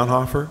Dietrich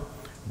Bonhoeffer,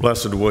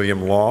 Blessed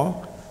William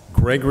Law,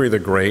 Gregory the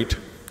Great,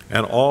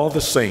 and all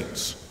the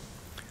saints,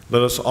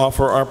 let us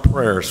offer our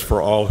prayers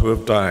for all who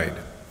have died,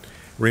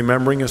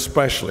 remembering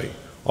especially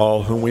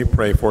all whom we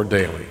pray for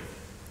daily.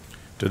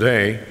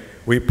 Today,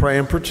 we pray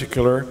in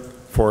particular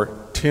for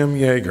Tim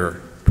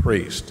Yeager,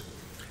 priest,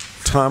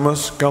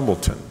 Thomas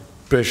Gumbleton,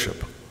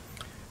 bishop,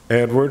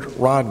 Edward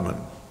Rodman,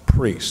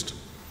 priest,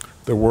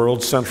 the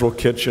World Central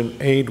Kitchen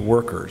aid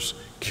workers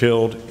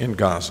killed in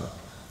Gaza,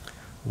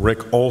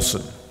 Rick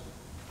Olson,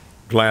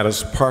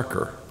 Gladys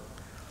Parker,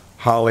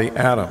 Holly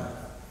Adam,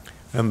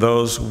 and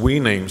those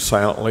we name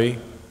silently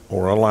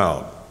or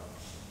aloud.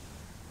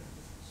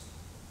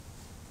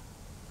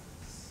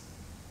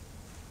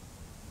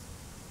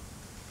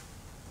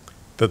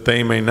 That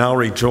they may now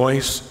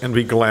rejoice and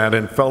be glad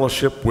in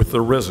fellowship with the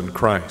risen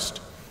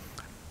Christ.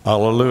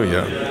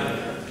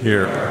 Alleluia,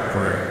 hear our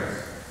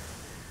prayer.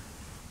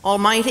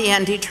 Almighty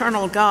and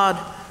eternal God,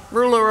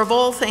 ruler of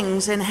all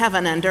things in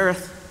heaven and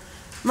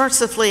earth,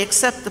 mercifully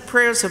accept the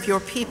prayers of your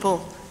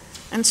people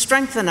and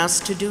strengthen us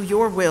to do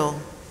your will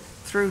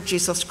through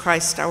Jesus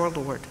Christ our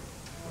Lord.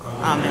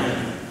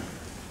 Amen.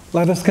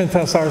 Let us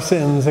confess our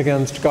sins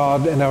against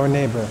God and our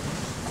neighbor.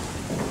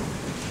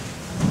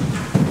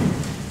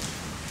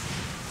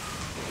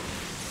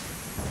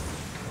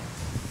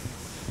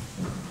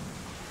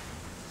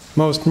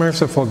 Most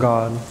merciful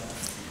God,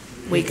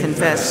 we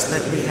confess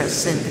that we have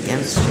sinned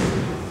against you,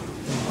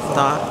 in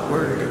thought,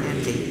 word,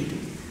 and deed,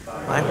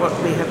 by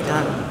what we have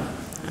done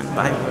and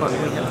by what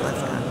we have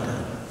left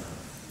undone.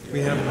 We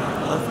have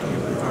not loved you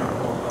with our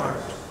whole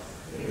heart.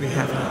 We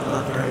have not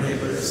loved our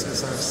neighbors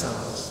as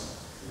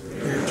ourselves.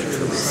 We are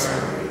truly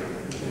sorry,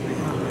 and we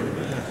humbly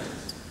repent.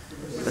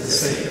 For the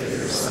sake of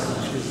your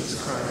Son,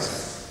 Jesus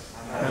Christ,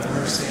 have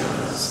mercy on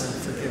us and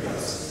forgive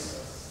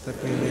us,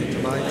 that we may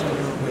delight in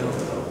your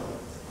will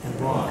and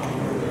walk in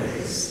your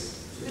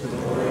ways, to the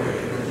glory of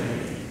your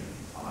name.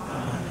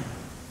 Amen.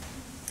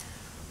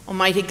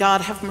 Almighty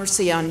God, have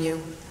mercy on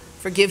you,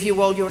 forgive you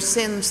all your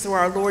sins through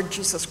our Lord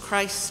Jesus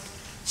Christ,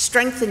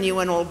 strengthen you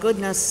in all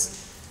goodness,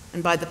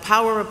 and by the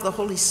power of the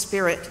Holy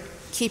Spirit,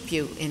 keep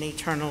you in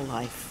eternal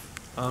life.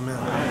 Amen.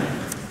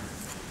 Amen.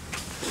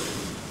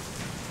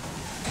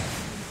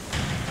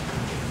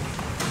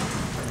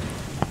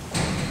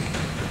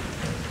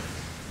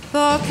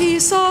 The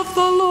peace of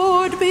the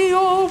Lord be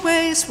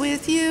always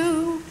with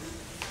you.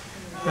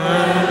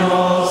 And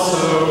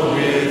also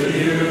with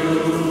you.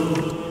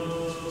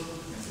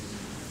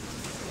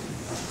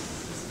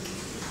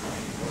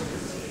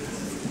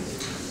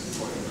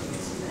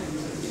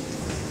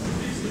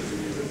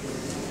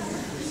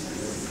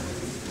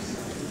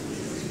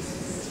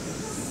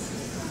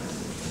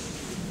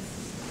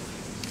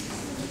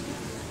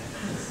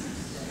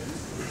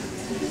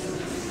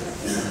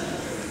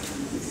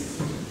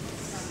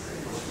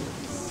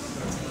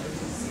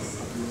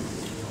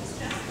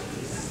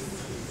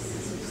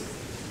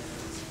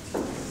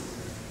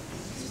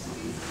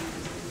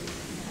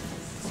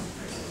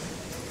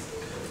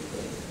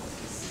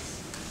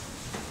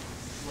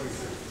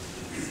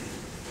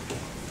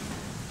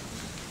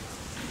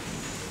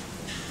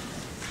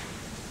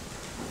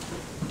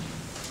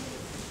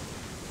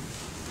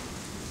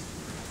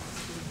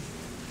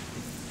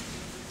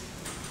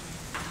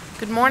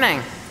 Good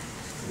morning.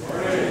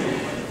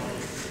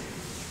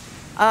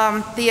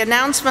 The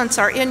announcements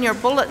are in your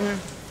bulletin.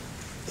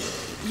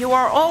 You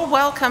are all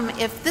welcome.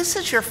 If this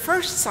is your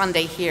first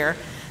Sunday here,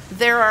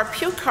 there are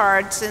pew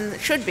cards,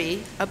 should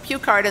be a pew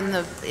card in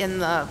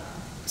the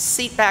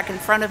seat back in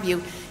front of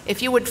you.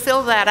 If you would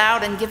fill that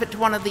out and give it to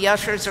one of the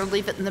ushers or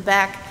leave it in the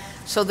back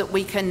so that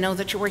we can know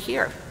that you were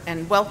here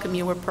and welcome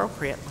you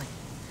appropriately.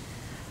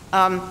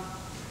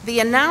 The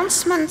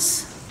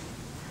announcements,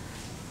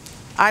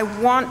 I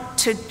want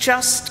to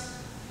just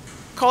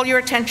call your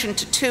attention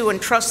to two and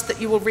trust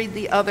that you will read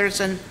the others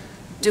and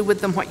do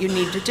with them what you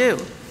need to do.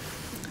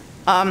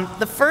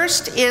 The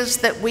first is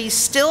that we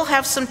still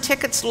have some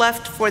tickets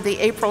left for the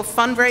April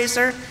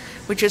fundraiser,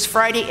 which is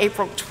Friday,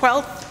 April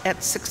 12th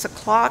at 6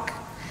 o'clock.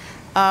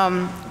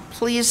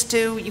 Please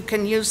do, you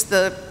can use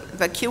the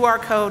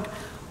QR code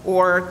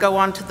or go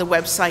onto the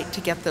website to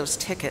get those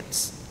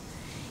tickets.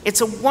 It's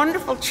a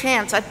wonderful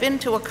chance, I've been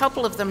to a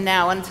couple of them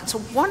now, and it's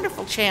a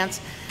wonderful chance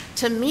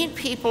to meet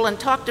people and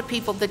talk to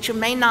people that you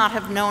may not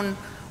have known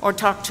or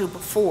talked to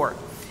before,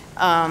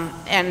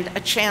 and a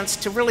chance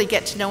to really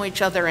get to know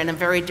each other in a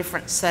very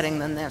different setting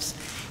than this,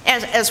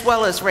 as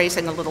well as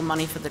raising a little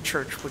money for the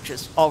church, which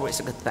is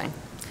always a good thing.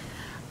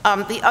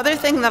 The other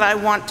thing that I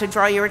want to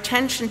draw your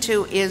attention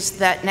to is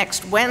that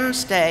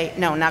Wednesday,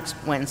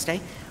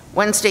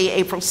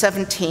 April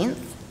 17th.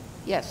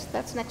 Yes,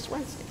 that's next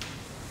Wednesday.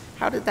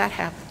 How did that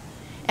happen?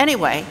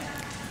 Anyway,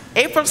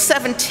 April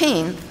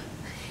 17th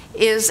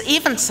is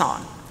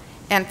Evensong,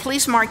 and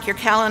please mark your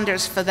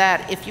calendars for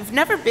that. If you've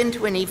never been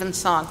to an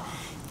Evensong,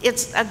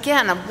 it's,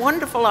 again, a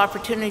wonderful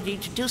opportunity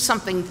to do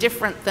something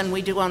different than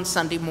we do on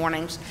Sunday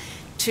mornings,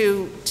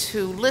 to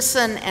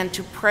listen and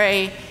to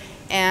pray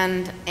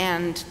and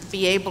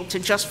be able to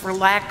just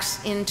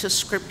relax into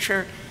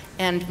scripture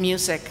and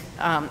music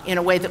in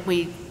a way that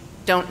we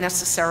don't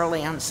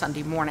necessarily on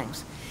Sunday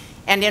mornings.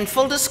 And in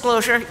full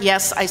disclosure,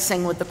 yes, I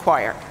sing with the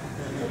choir,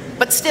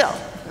 but still.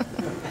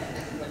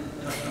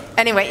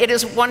 Anyway, it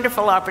is a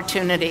wonderful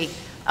opportunity,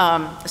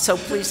 so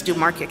please do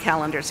mark your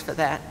calendars for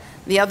that.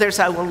 The others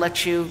I will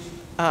let you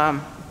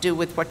do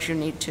with what you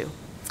need to.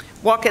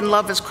 Walk in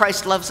love as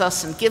Christ loves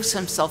us and gives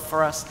himself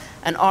for us,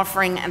 an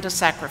offering and a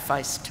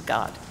sacrifice to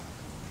God.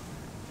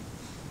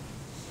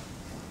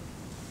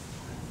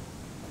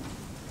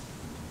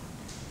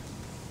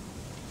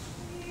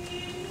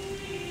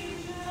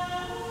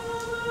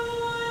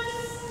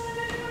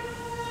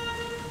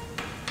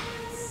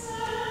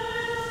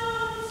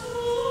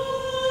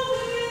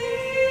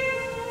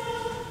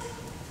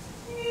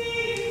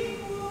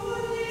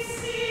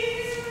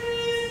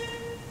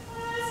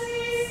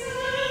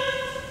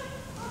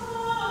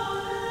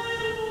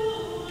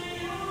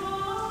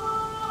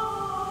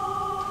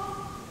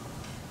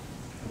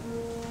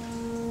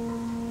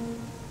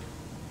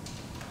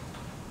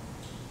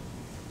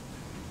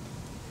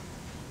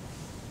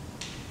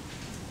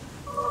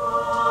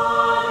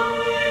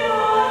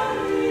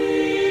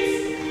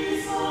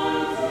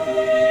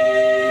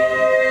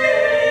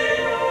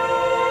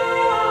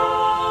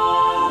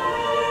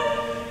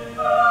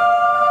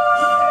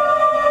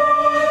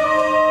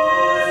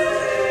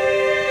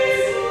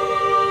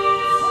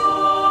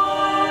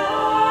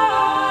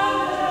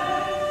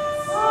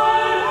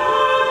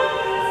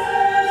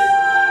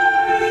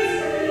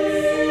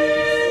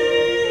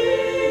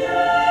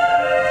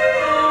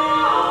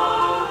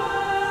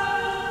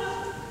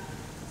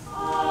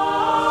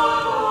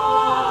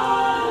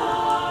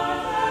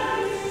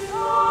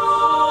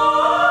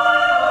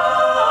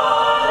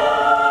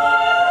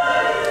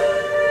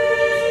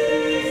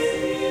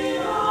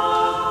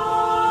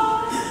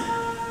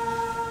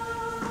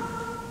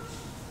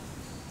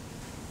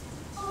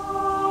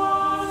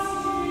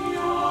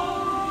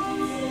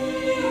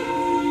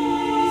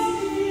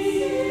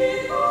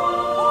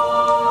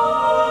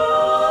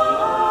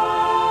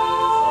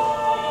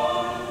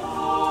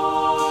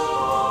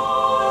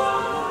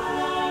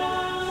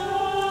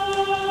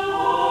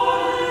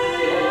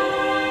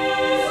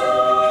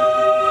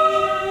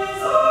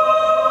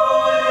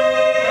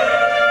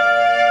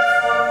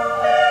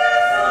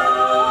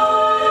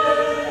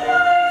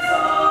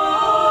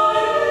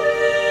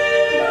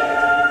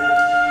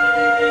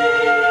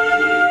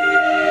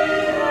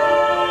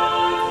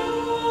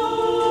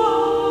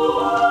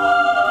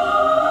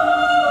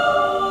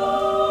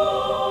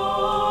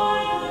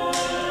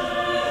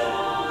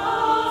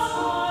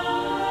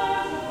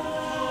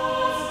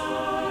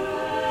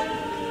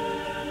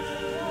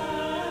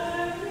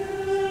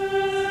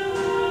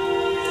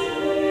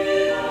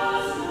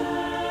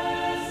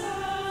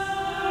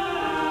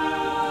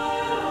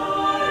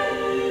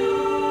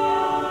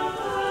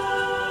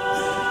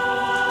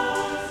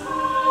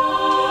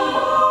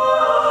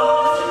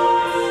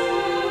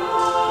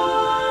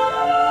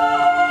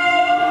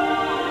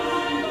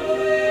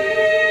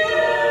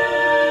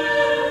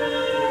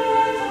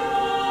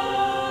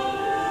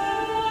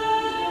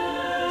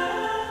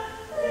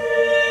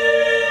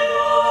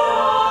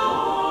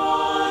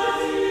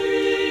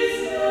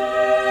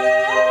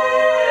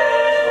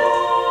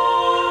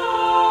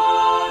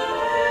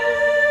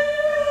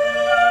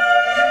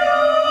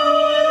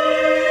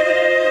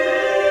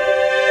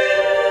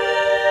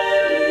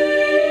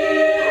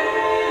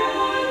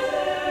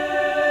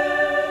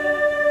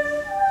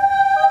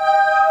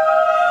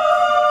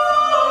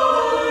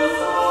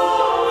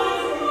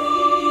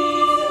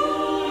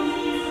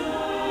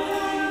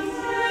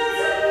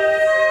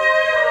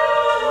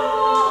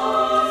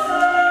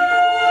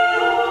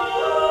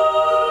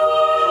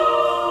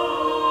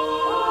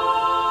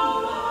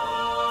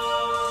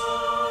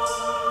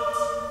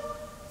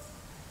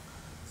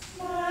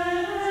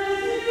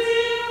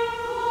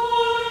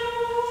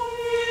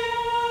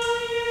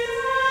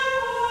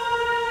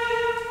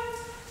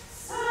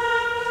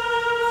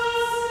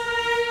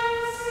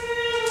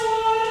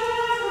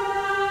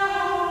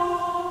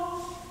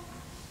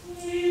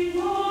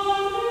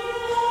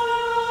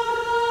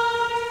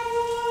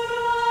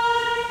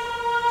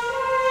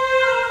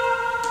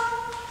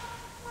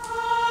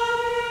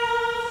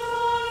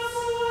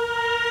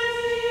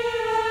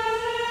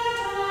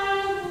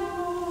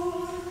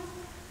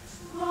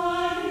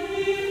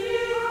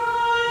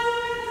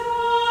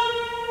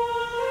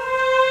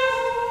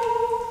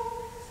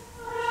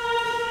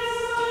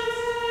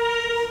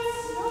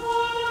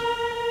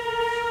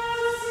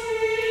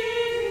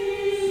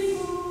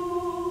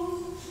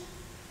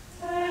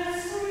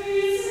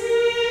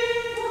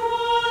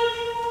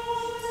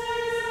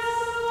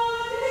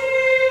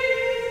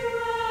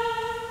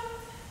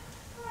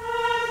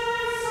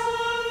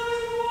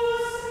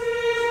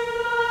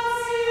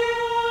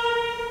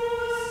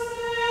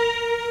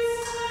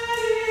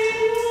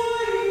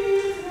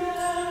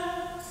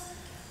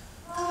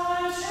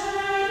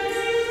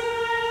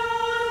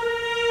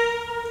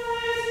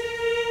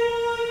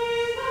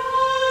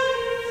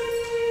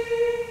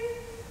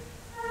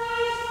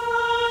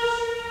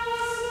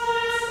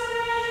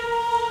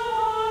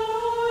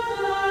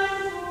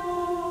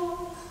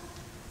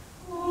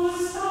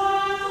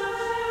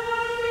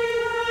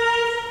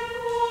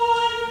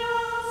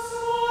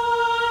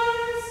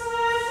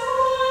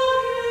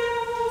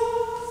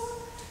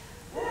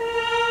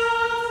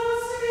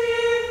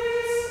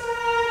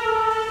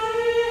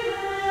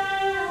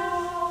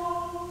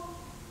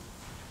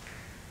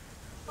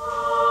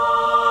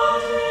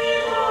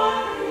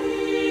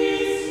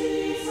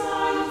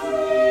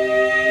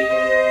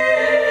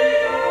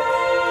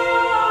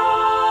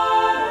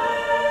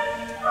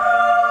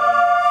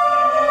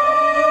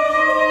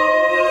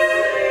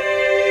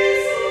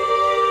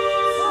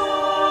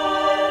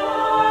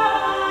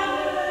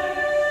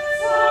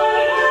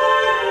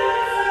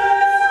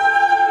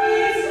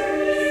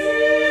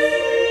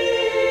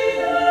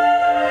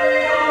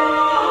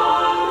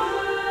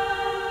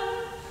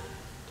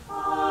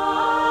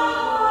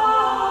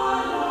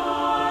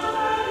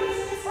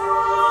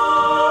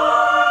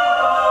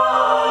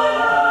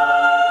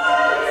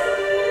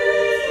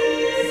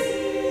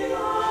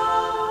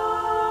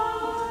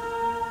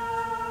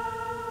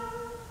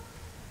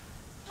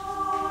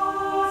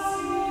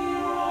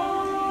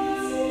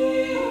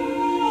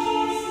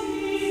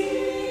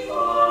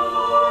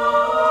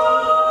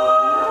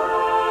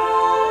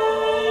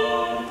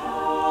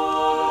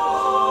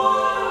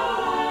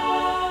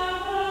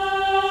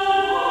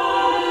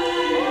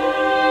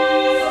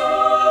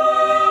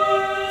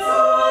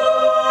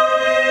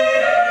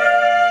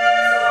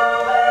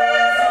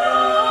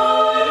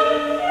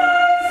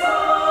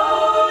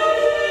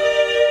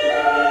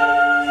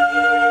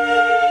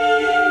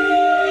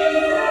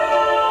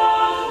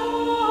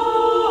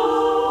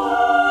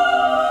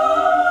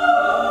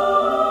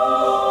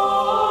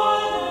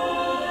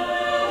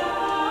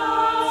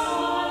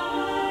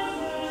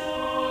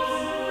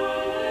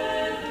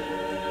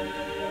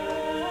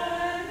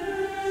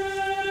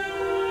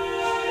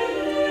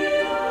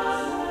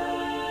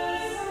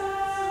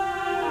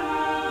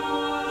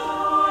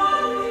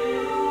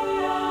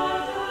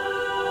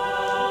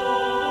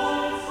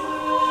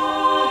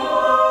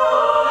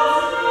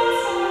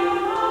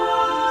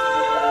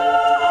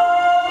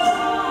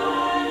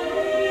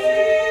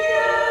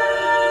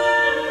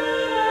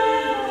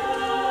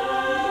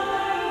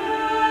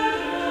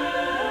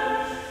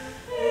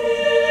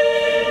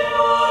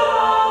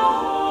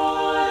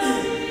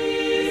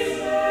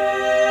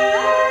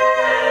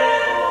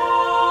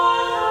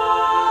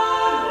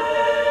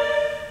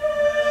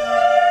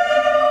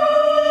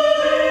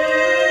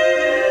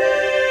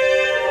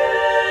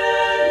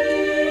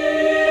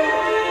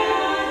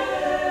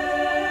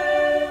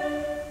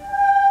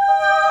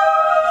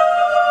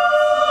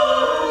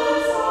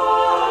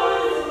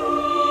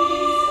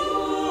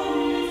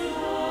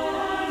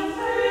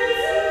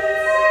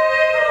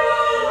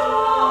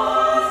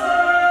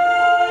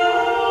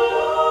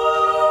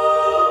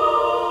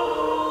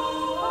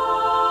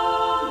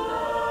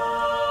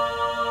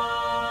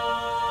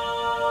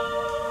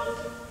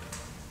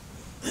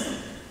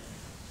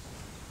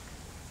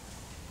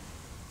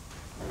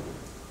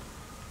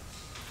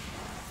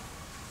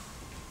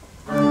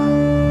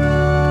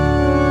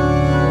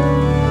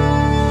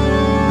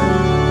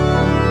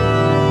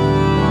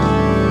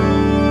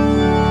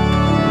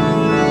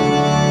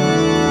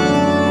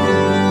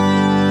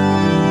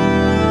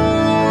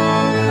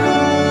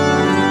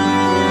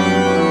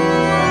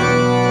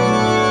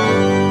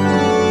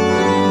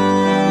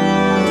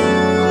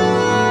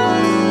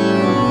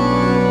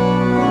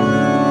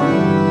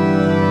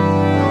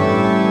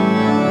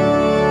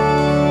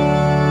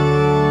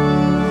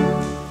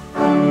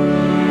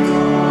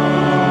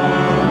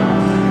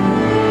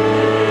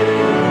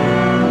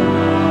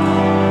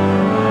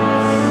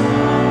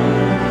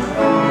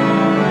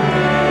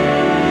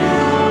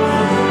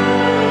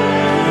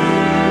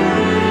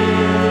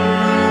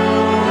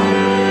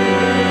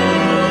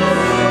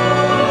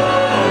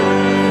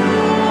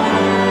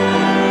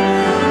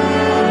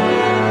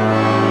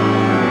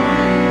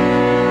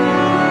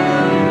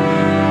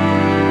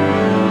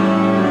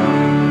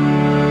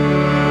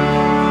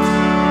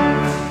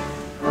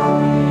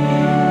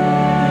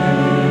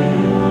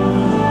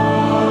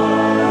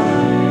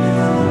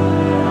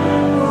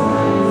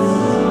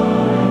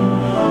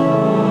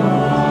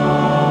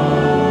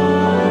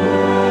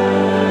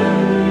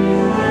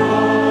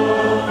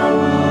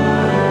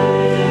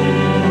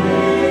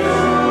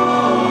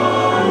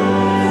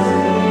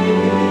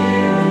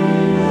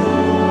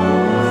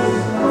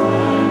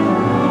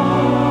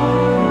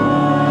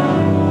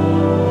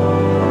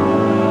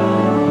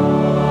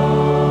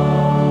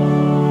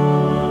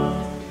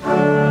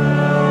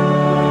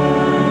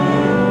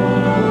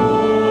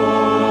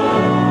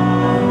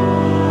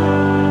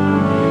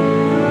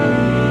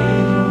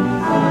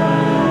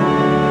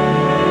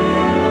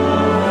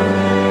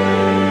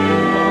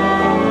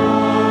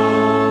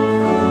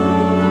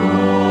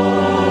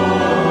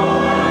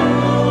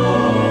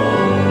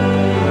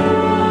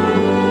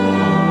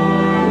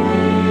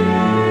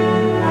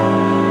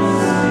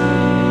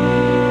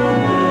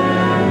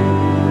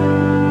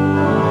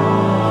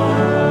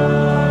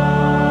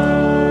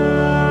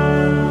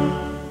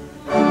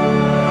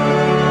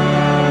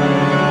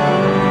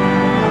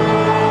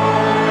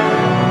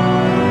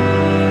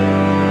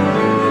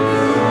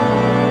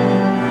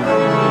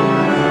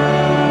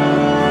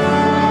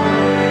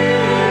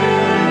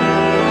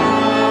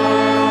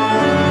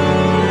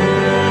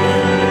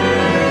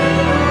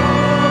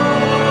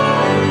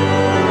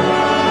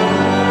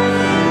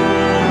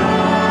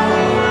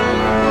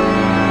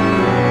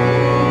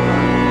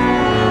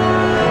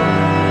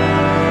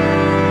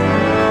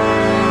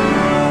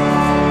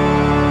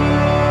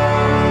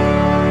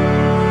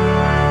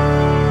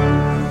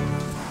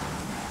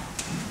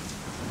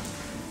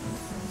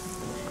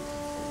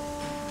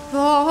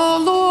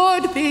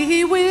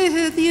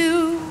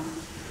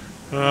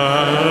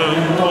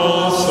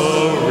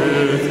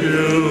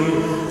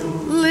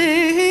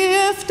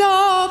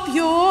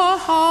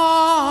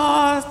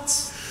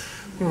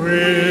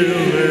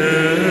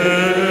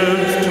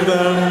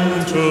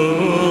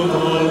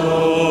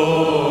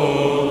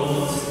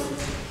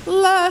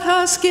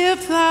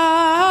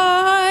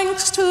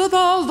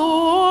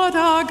 Lord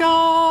our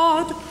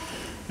God.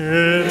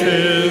 It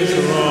is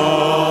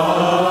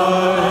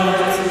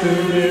right to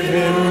give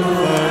him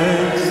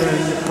thanks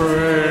and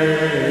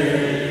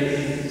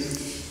praise.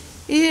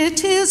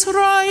 It is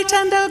right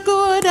and a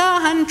good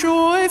and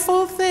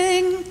joyful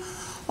thing,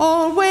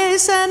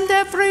 always and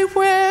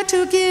everywhere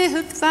to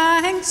give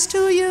thanks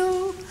to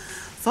you,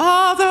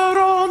 Father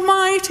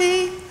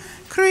Almighty,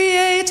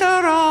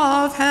 Creator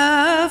of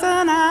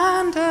heaven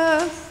and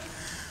earth.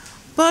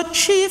 But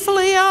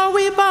chiefly are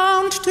we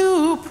bound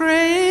to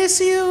praise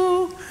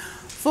you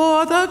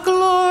for the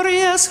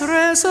glorious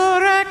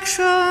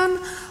resurrection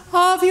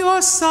of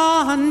your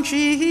Son,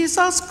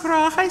 Jesus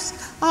Christ,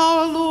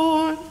 our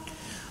Lord.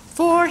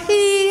 For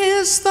he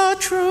is the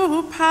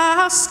true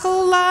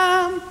Paschal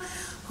Lamb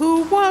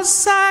who was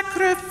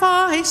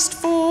sacrificed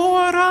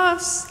for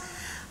us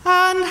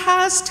and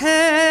has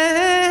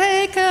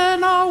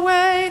taken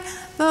away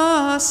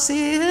the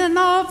sin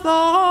of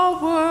the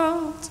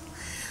world.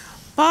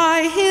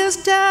 By his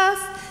death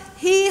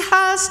he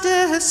has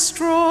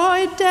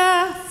destroyed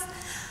death,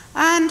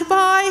 and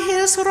by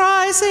his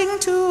rising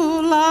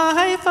to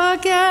life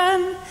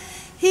again,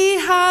 he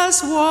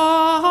has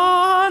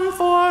won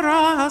for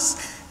us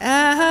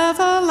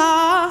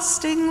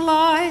everlasting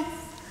life.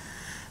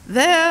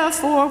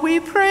 Therefore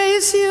we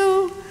praise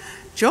you,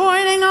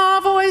 joining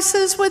our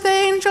voices with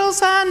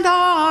angels and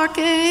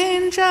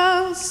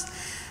archangels,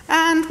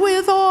 and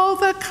with all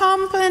the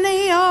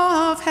company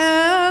of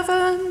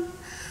heaven,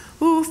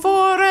 who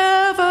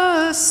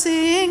forever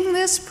sing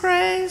this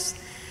praise,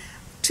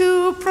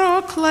 to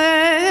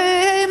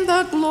proclaim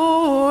the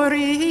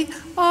glory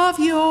of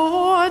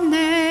your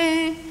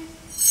name.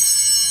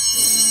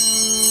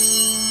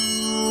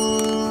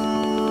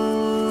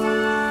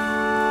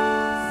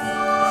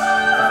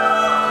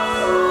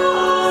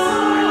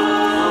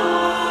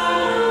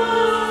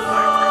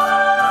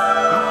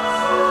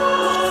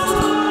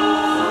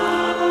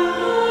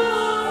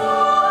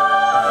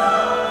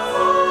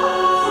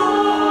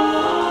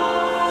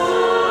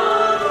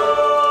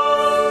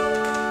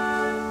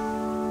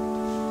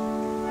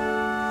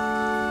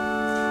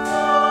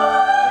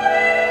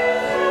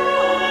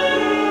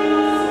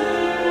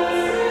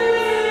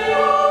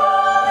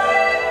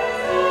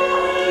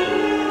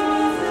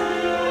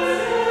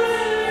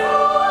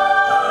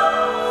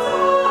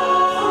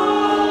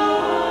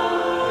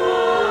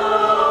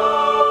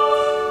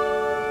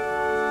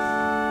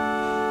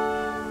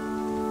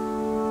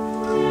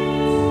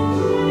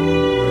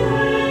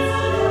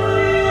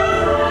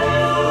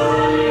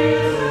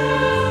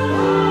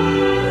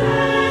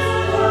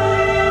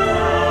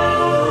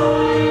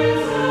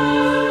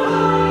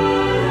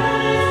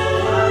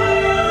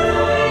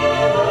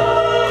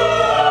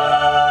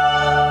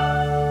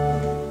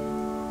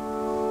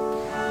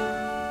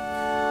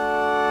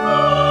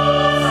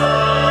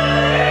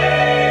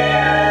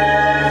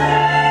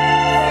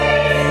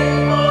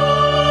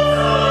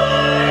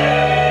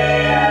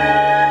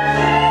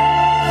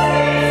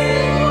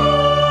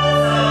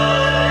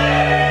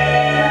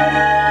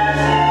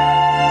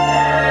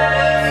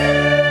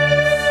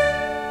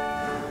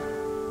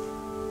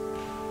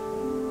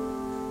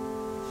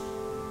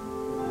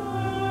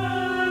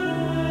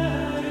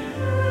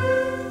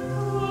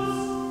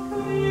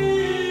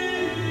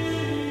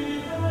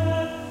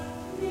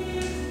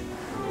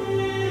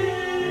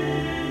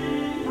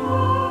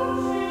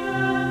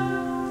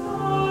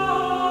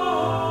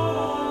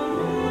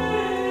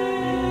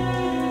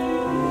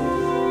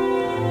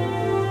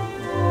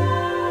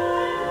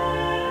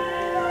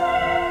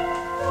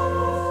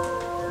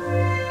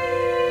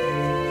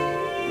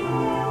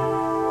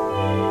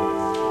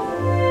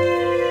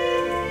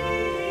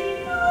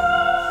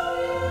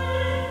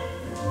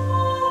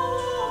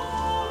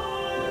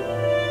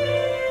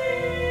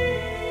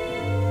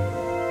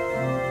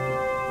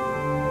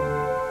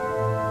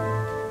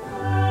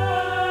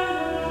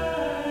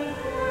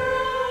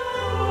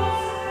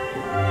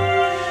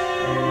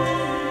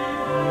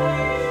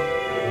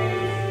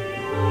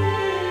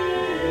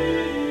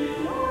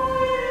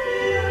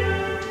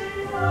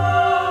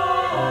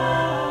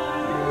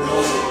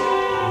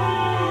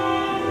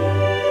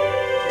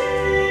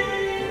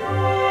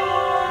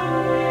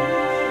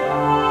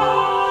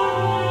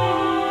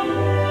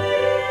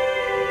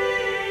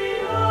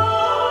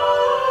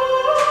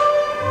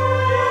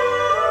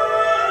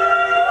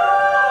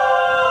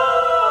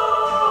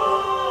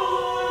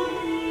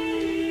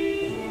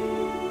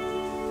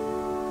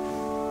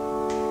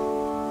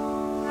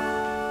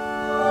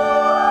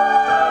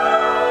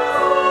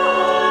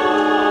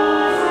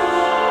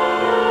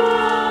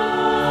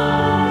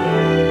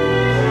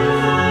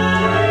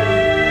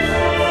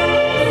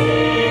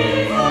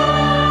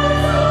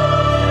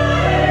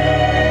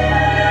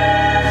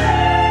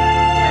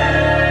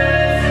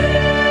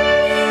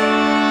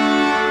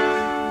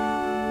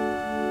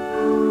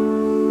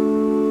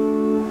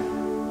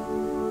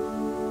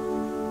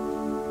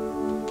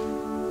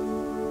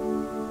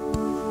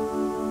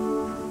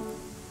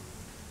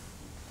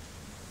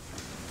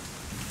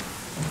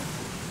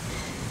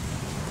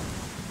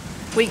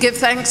 We give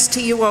thanks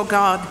to you, O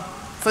God,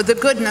 for the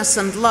goodness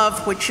and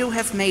love which you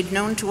have made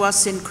known to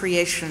us in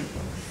creation,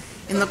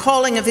 in the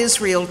calling of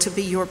Israel to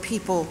be your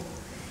people,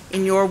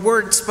 in your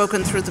word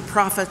spoken through the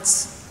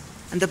prophets,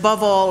 and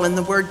above all in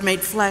the word made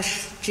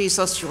flesh,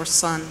 Jesus your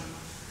Son.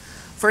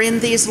 For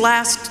in these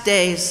last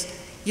days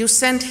you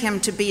sent him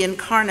to be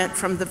incarnate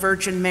from the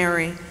Virgin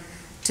Mary,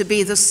 to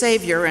be the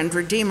Savior and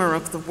Redeemer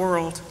of the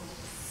world.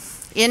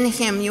 In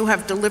him you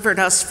have delivered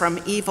us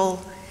from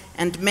evil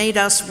and made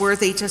us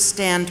worthy to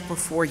stand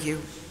before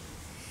you.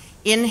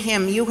 In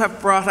him you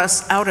have brought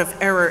us out of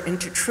error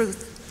into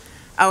truth,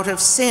 out of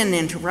sin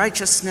into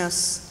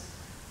righteousness,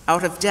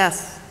 out of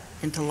death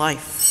into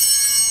life.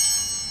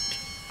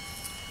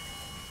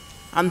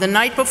 On the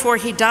night before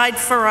he died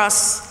for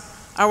us,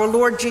 our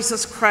Lord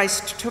Jesus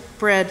Christ took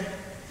bread,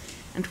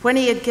 and when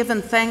he had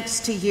given thanks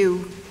to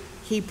you,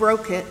 he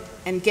broke it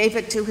and gave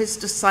it to his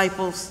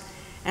disciples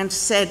and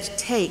said,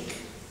 "Take,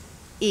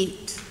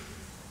 eat.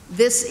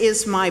 This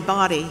is my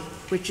body,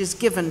 which is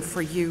given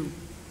for you.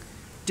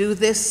 Do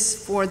this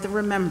for the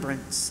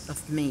remembrance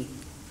of me."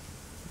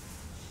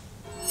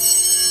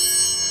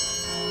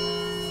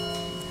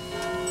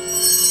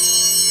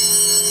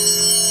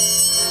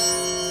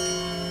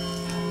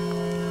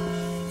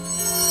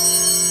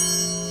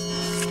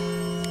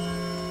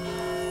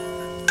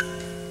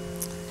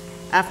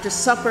 After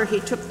supper, he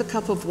took the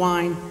cup of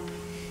wine,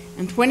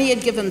 and when he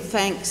had given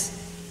thanks,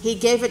 he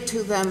gave it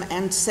to them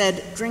and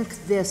said,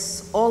 "Drink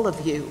this, all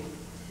of you.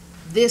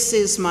 This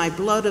is my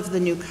blood of the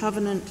new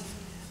covenant,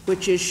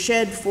 which is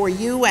shed for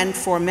you and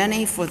for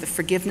many for the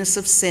forgiveness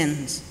of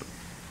sins.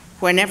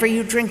 Whenever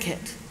you drink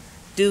it,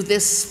 do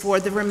this for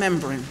the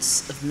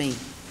remembrance of me."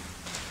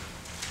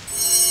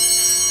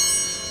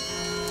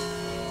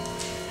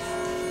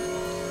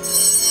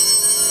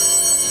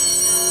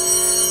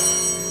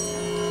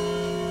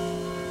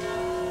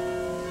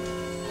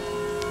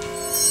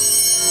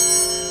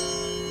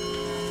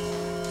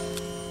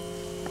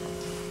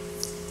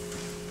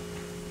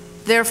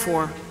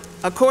 Therefore,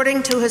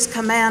 according to his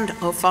command,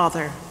 O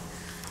Father,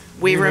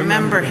 we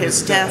remember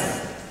his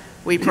death,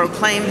 we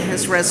proclaim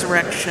his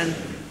resurrection,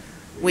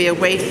 we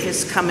await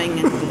his coming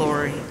in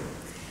glory.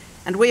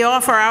 And we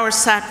offer our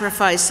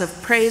sacrifice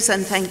of praise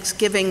and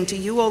thanksgiving to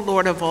you, O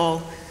Lord of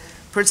all,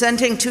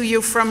 presenting to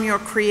you from your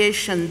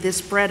creation this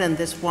bread and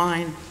this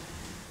wine.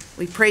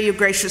 We pray you,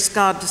 gracious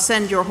God, to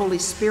send your Holy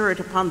Spirit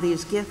upon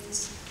these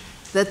gifts,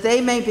 that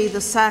they may be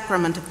the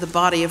sacrament of the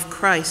body of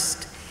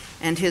Christ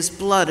and his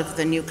blood of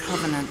the new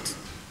covenant.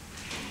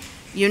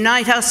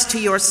 Unite us to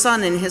your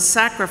Son in his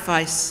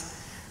sacrifice,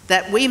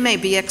 that we may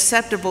be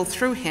acceptable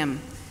through him,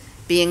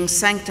 being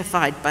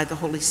sanctified by the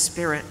Holy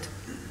Spirit.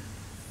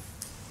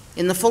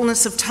 In the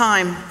fullness of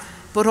time,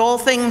 put all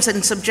things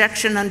in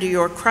subjection under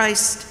your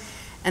Christ,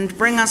 and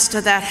bring us to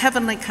that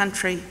heavenly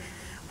country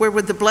where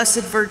with the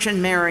Blessed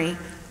Virgin Mary,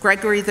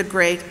 Gregory the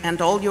Great,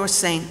 and all your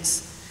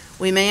saints,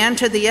 we may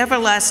enter the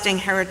everlasting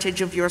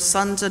heritage of your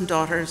sons and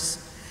daughters,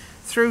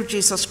 through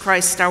Jesus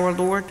Christ our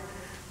Lord,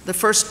 the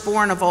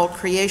firstborn of all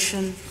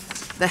creation,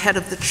 the head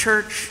of the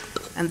church,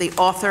 and the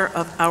author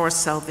of our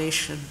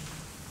salvation.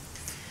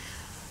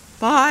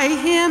 By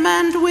him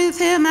and with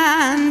him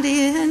and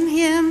in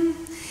him,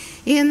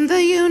 in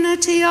the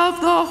unity of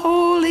the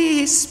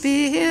Holy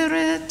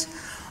Spirit,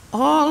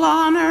 all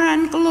honor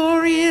and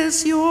glory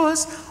is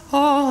yours,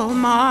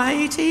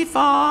 Almighty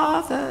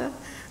Father,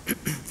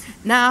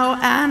 now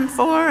and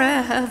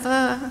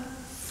forever.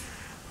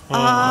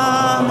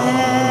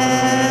 Amen.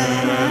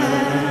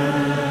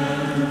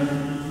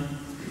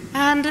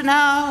 And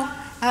now,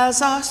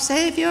 as our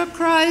Savior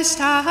Christ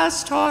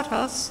has taught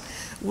us,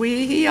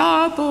 we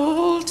are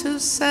bold to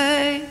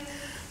say,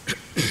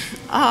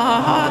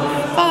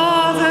 Our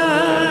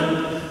Father,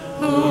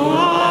 who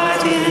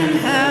art in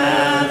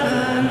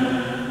heaven,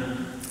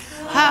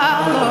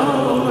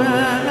 hallowed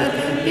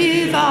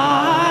be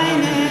thy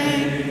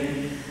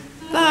name.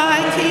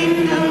 Thy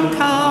kingdom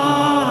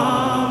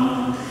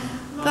come,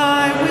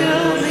 thy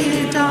will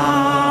be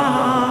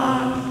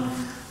done,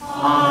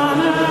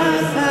 on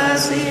earth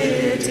as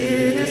it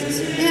is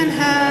in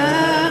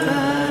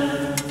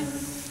heaven.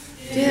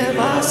 Give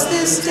us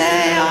this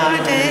day our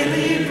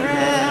daily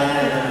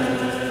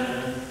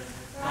bread,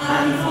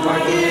 and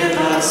forgive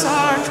us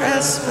our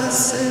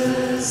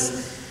trespasses,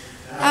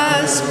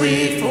 as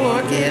we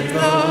forgive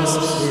those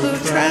who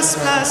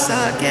trespass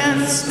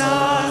against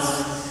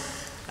us.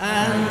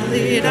 And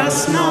lead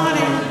us not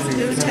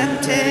into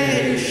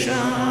temptation,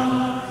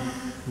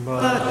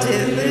 but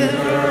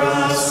deliver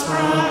us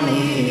from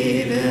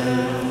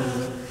evil.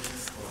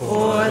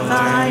 For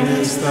thine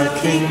is the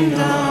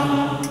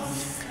kingdom,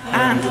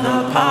 and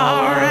the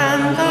power,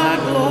 and the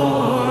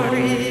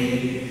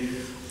glory,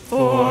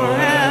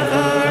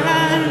 forever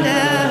and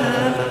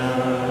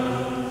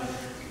ever.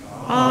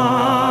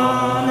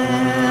 Amen.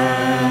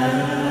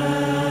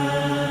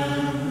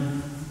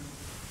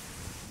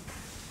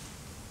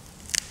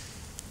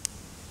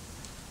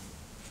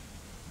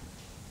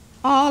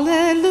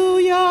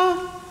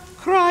 Alleluia!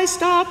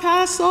 Christ our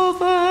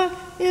Passover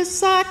is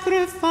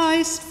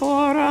sacrificed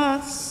for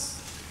us.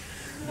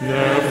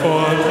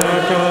 Therefore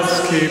let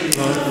us keep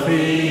the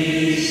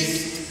feast.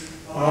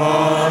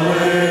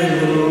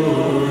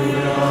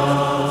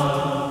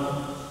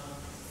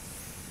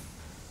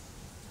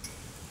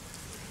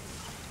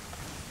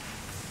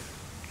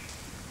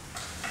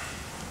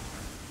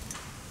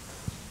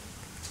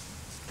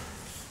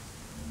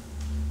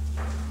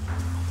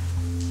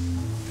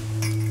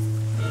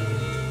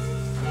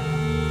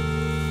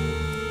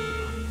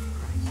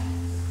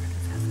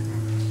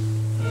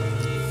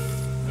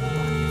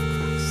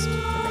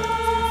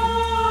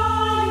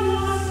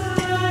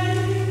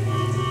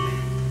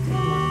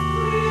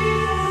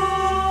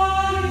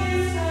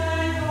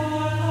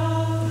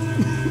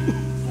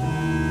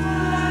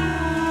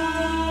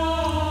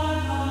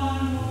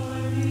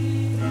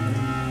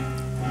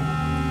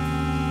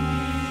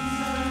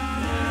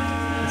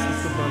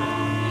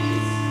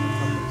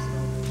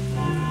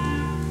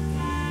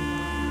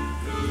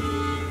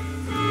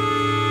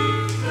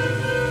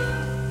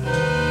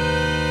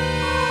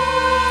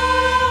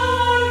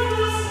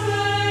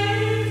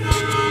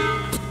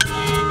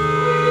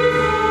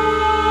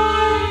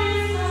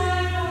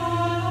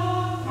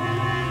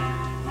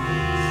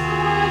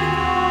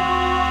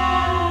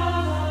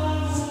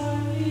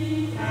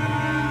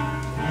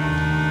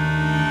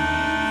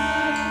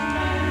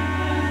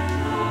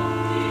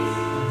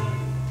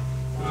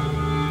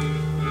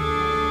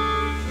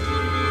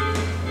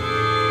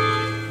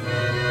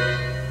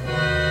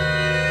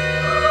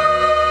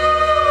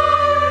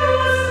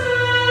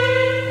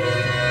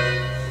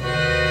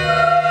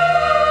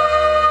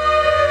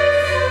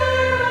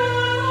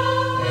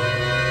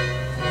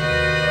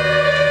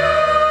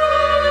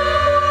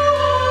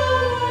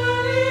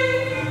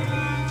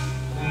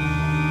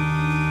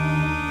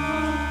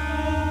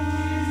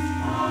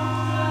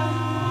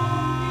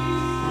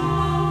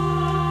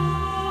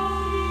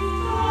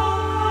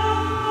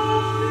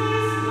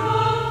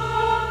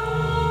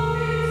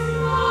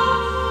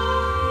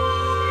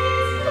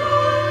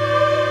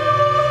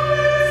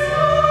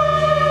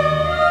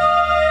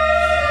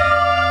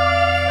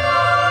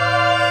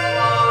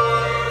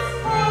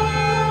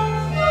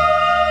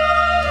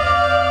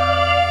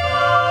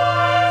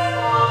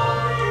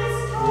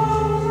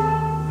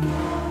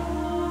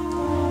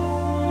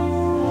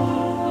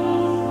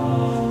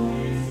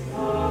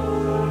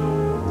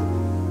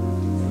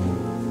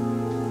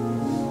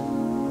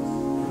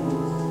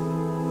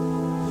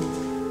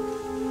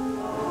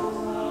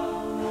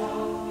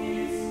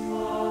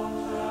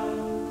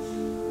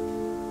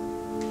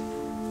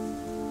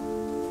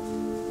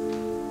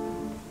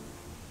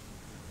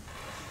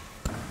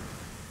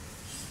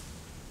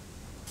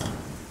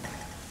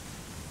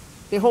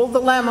 Behold the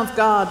Lamb of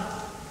God.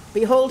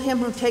 Behold him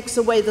who takes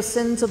away the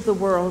sins of the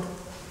world.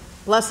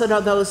 Blessed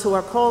are those who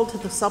are called to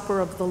the supper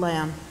of the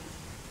Lamb.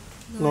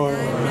 Lord,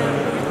 I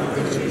know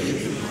that you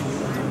should find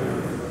my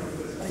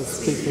word, but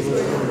speak the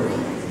word only,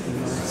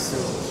 and my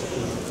soul shall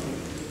be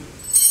healed.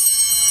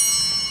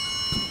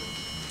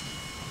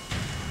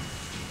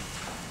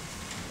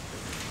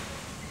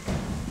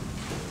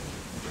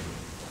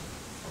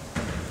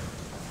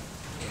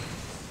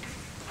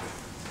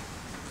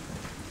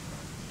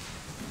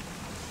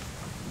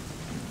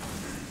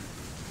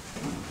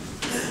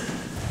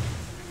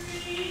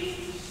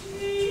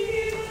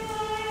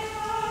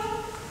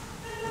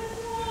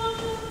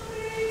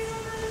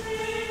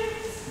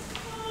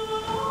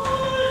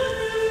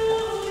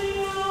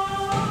 Hallelujah.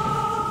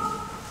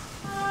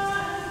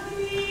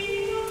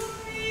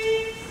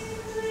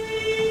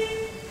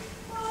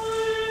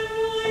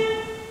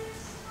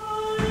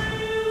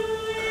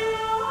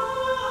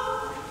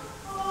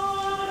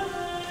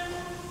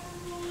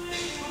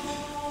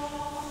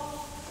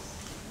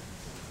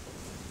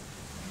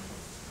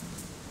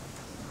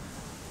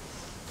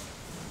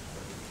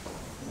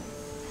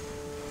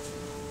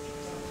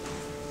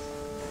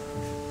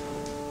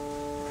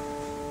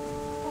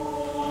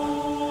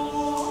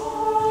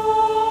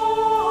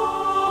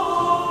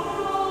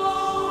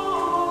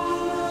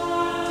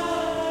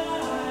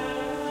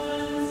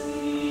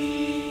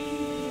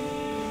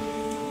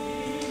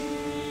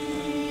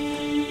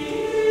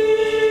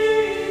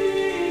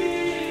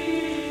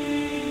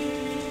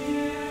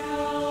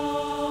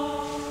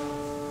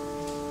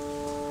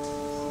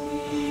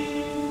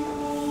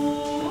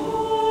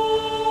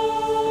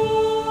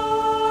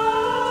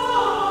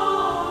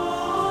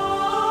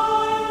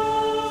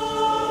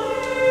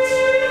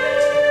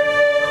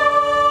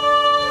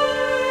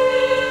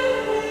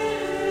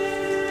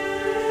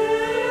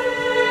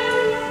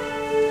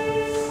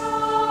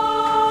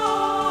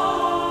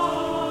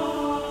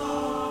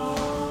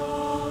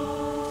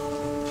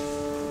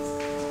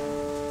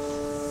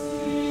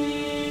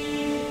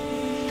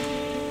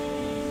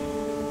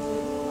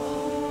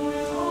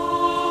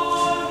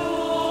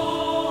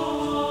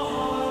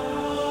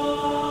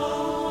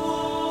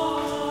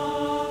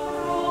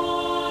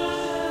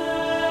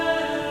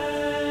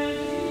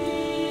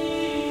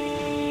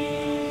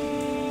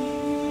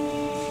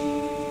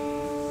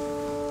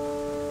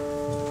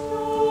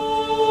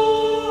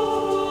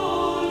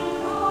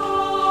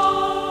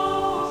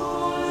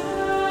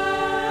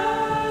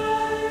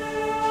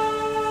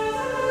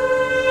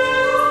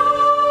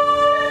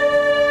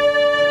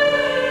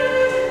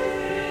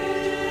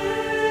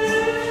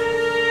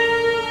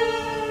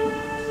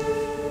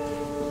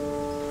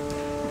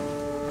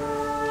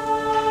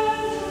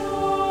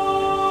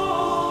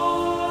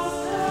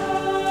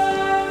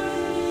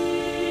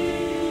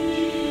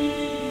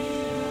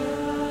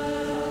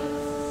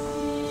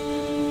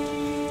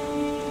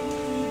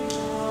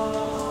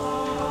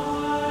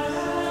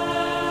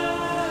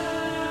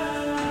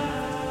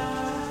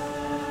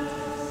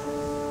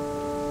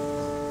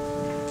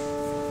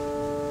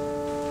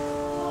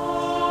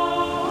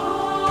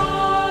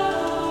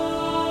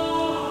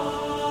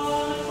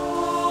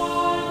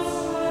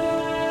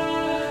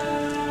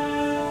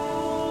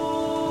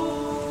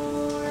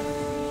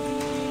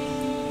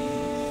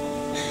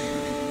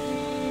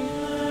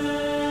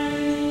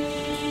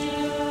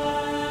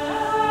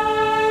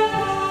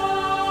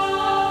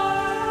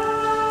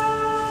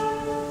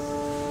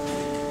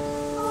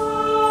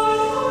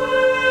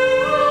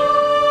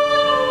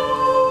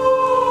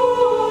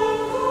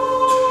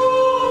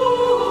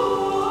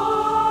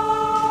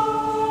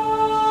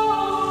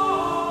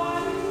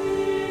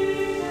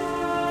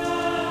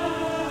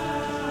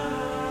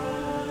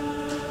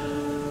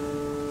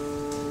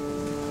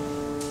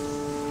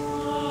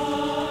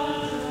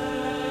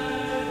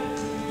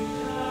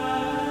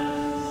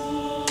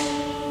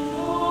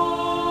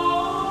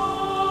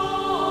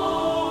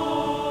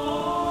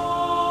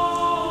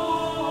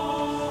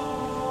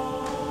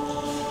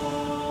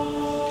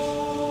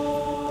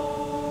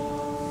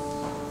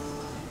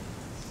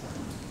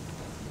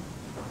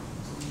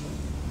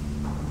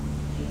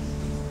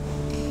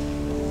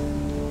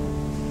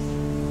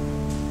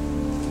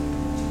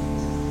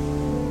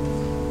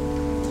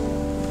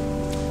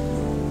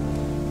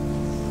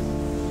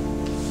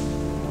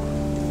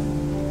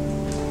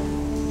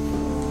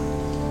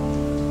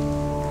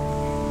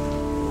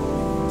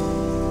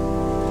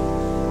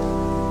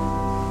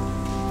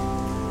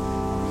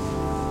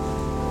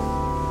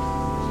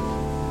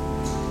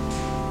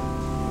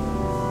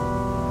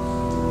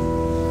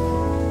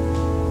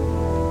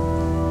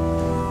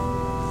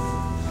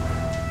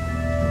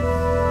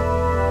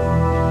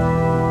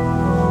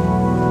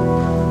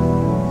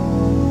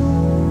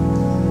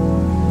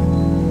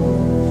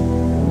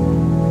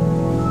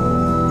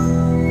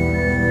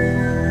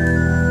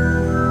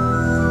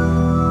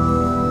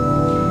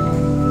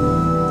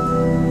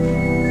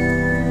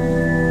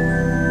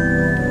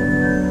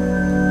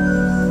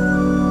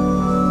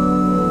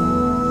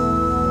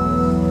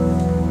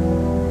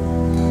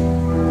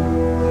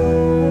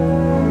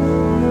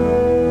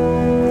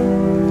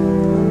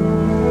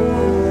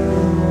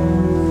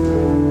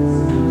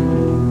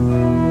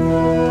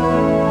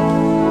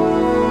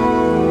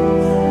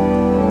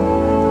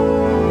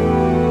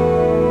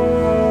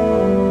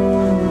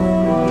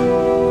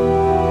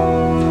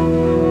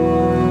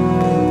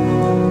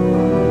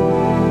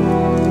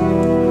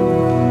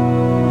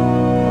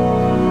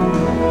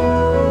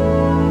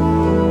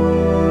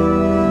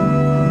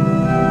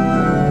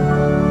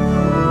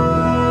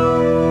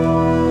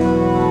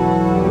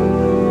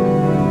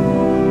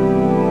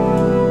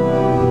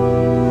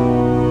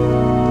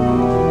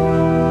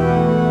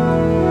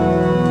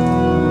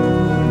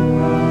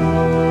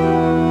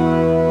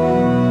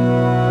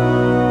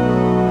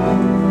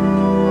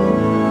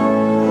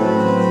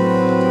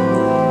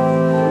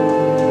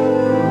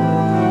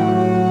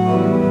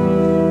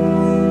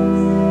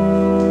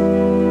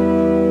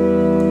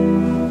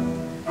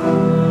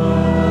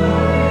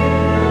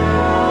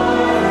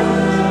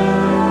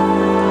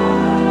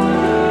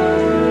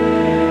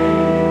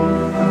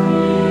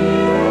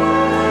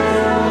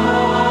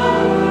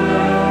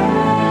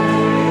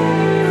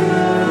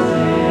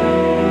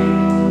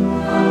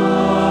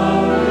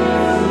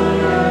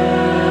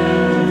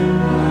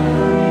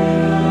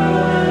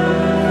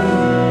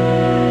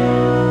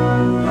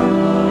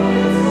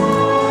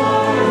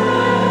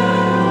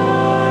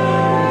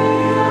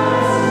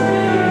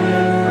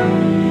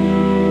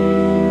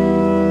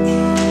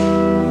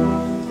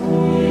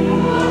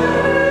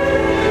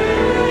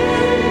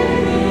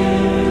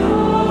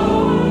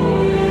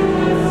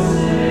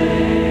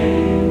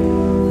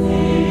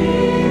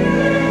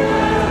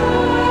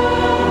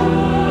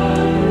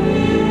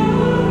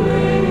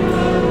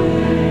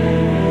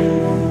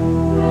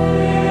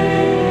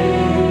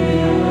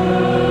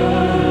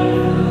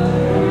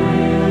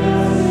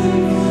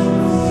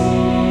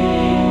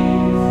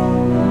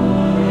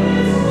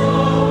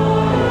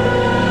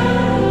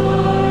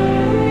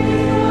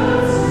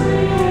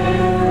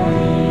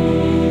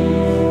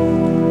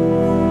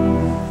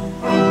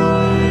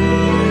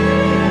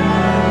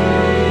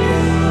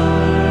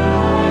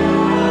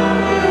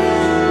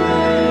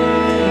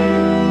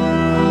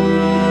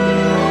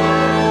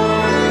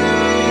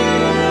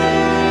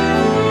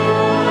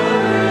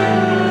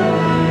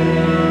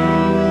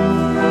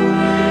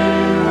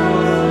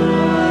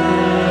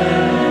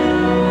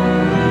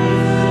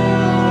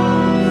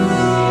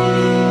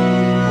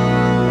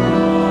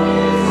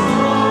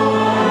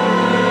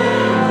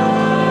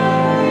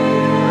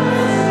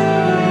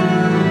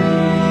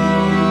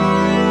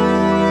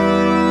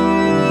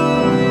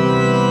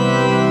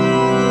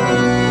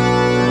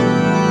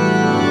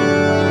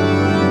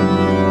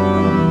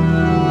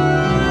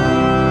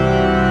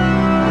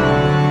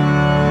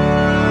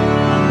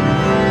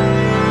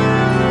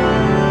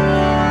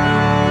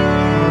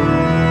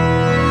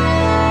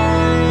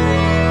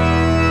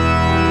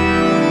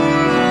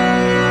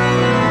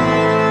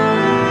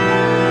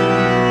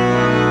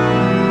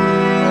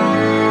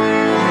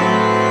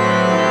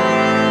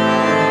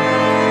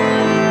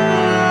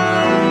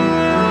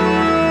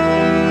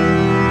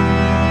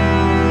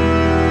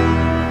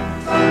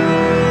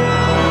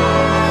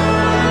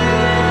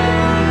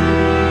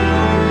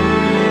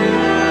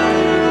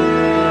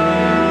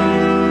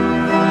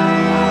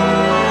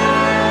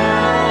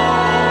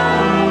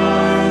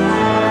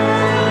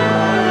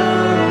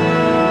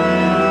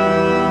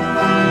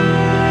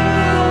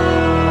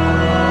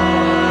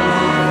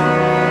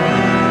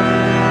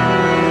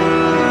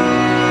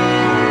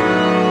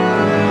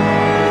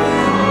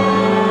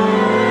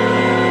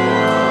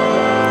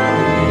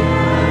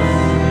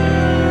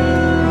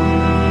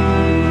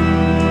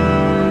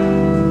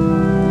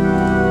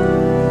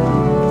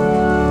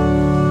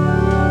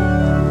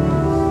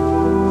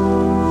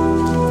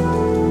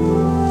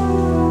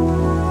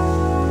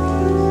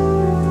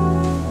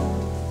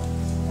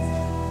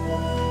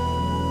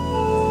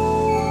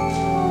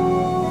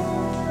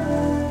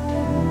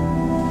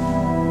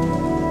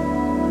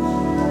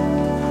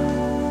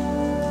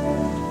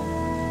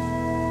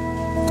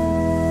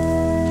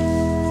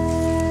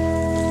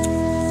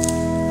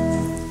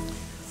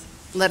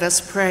 Let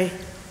us pray.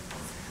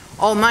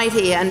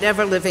 Almighty and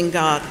ever-living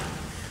God,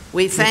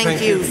 we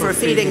thank you for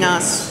feeding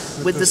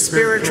us with the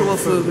spiritual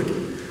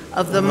food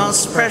of the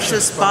most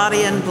precious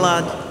body and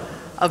blood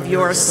of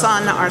your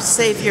Son, our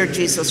Savior,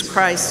 Jesus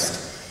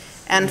Christ,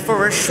 and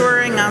for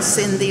assuring us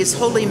in these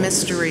holy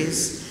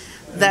mysteries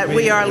that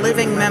we are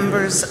living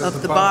members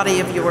of the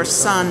body of your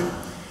Son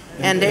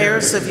and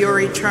heirs of your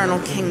eternal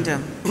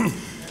kingdom.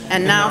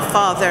 And now,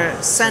 Father,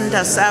 send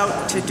us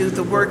out to do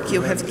the work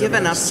you have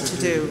given us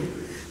to do,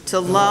 to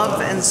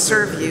love and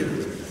serve you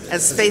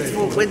as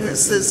faithful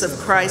witnesses of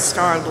Christ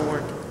our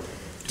Lord.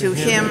 To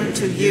him,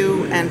 to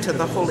you, and to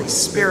the Holy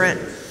Spirit,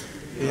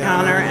 be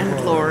honor and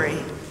glory,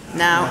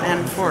 now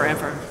and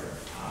forever.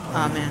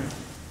 Amen.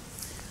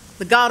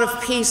 The God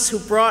of peace, who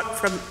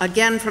brought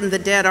again from the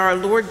dead our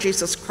Lord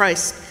Jesus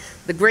Christ,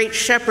 the great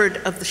shepherd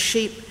of the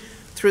sheep,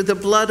 through the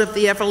blood of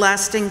the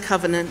everlasting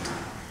covenant,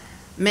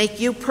 make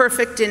you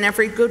perfect in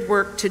every good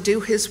work to do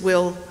his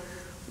will,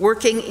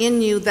 working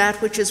in you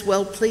that which is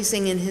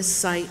well-pleasing in his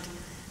sight.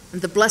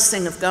 And the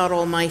blessing of God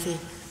Almighty,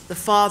 the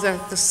Father,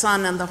 the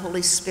Son, and the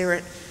Holy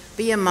Spirit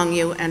be among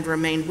you and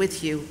remain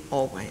with you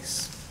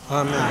always.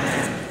 Amen.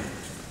 Amen.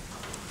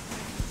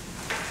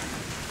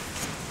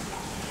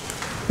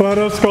 Let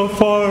us go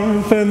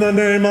forth in the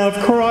name of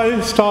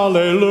Christ.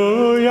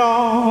 Alleluia.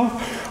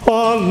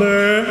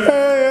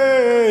 Alleluia.